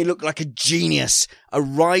out. Make me look like a genius. A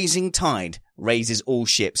rising tide raises all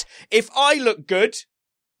ships. If I look good,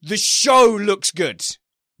 the show looks good.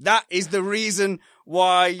 That is the reason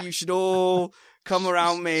why you should all come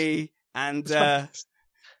around me and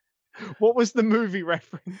What was the movie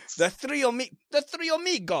reference? The Three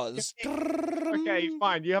Amigos. Okay,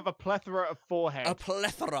 fine. You have a plethora of forehead. A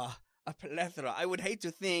plethora. I would hate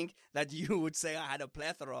to think that you would say I had a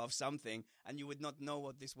plethora of something and you would not know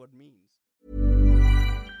what this word means.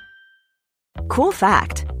 Cool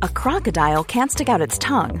fact, a crocodile can't stick out its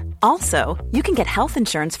tongue. Also, you can get health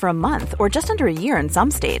insurance for a month or just under a year in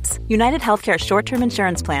some states. United Healthcare short-term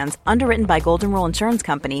insurance plans, underwritten by Golden Rule Insurance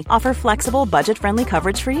Company, offer flexible, budget-friendly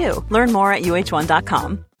coverage for you. Learn more at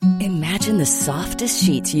UH1.com. Imagine the softest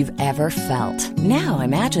sheets you've ever felt. Now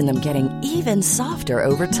imagine them getting even softer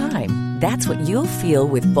over time. That's what you'll feel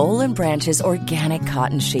with Boll & Branch's organic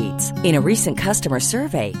cotton sheets. In a recent customer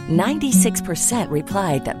survey, 96%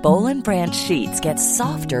 replied that Boll & Branch sheets get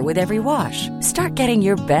softer with every wash. Start getting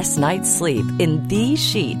your best night's sleep in these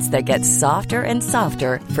sheets that get softer and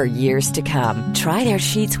softer for years to come. Try their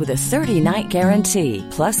sheets with a 30-night guarantee.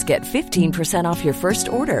 Plus, get 15% off your first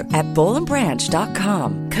order at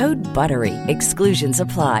bollandbranch.com. Code BUTTERY. Exclusions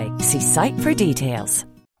apply. See site for details.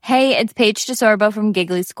 Hey, it's Paige DeSorbo from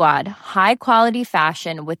Giggly Squad. High quality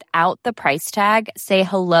fashion without the price tag. Say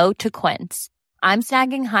hello to Quince. I'm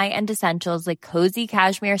snagging high-end essentials like cozy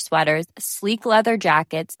cashmere sweaters, sleek leather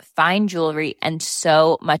jackets, fine jewelry, and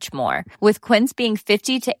so much more. With Quince being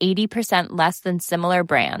 50 to 80% less than similar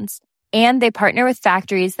brands. And they partner with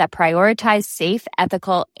factories that prioritize safe,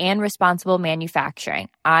 ethical, and responsible manufacturing.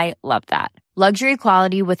 I love that. Luxury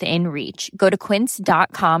quality within reach. Go to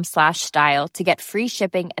quince.com/style to get free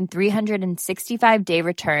shipping and 365-day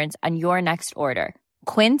returns on your next order.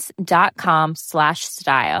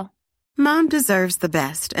 Quince.com/style. Mom deserves the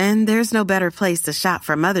best, and there's no better place to shop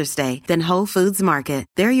for Mother's Day than Whole Foods Market.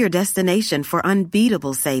 They're your destination for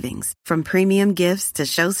unbeatable savings, from premium gifts to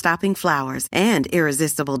show-stopping flowers and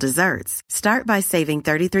irresistible desserts. Start by saving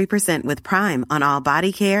 33% with Prime on all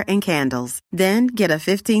body care and candles. Then get a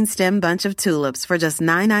 15-stem bunch of tulips for just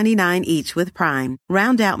 $9.99 each with Prime.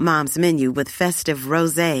 Round out Mom's menu with festive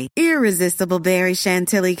rosé, irresistible berry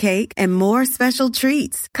chantilly cake, and more special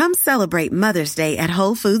treats. Come celebrate Mother's Day at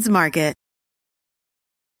Whole Foods Market.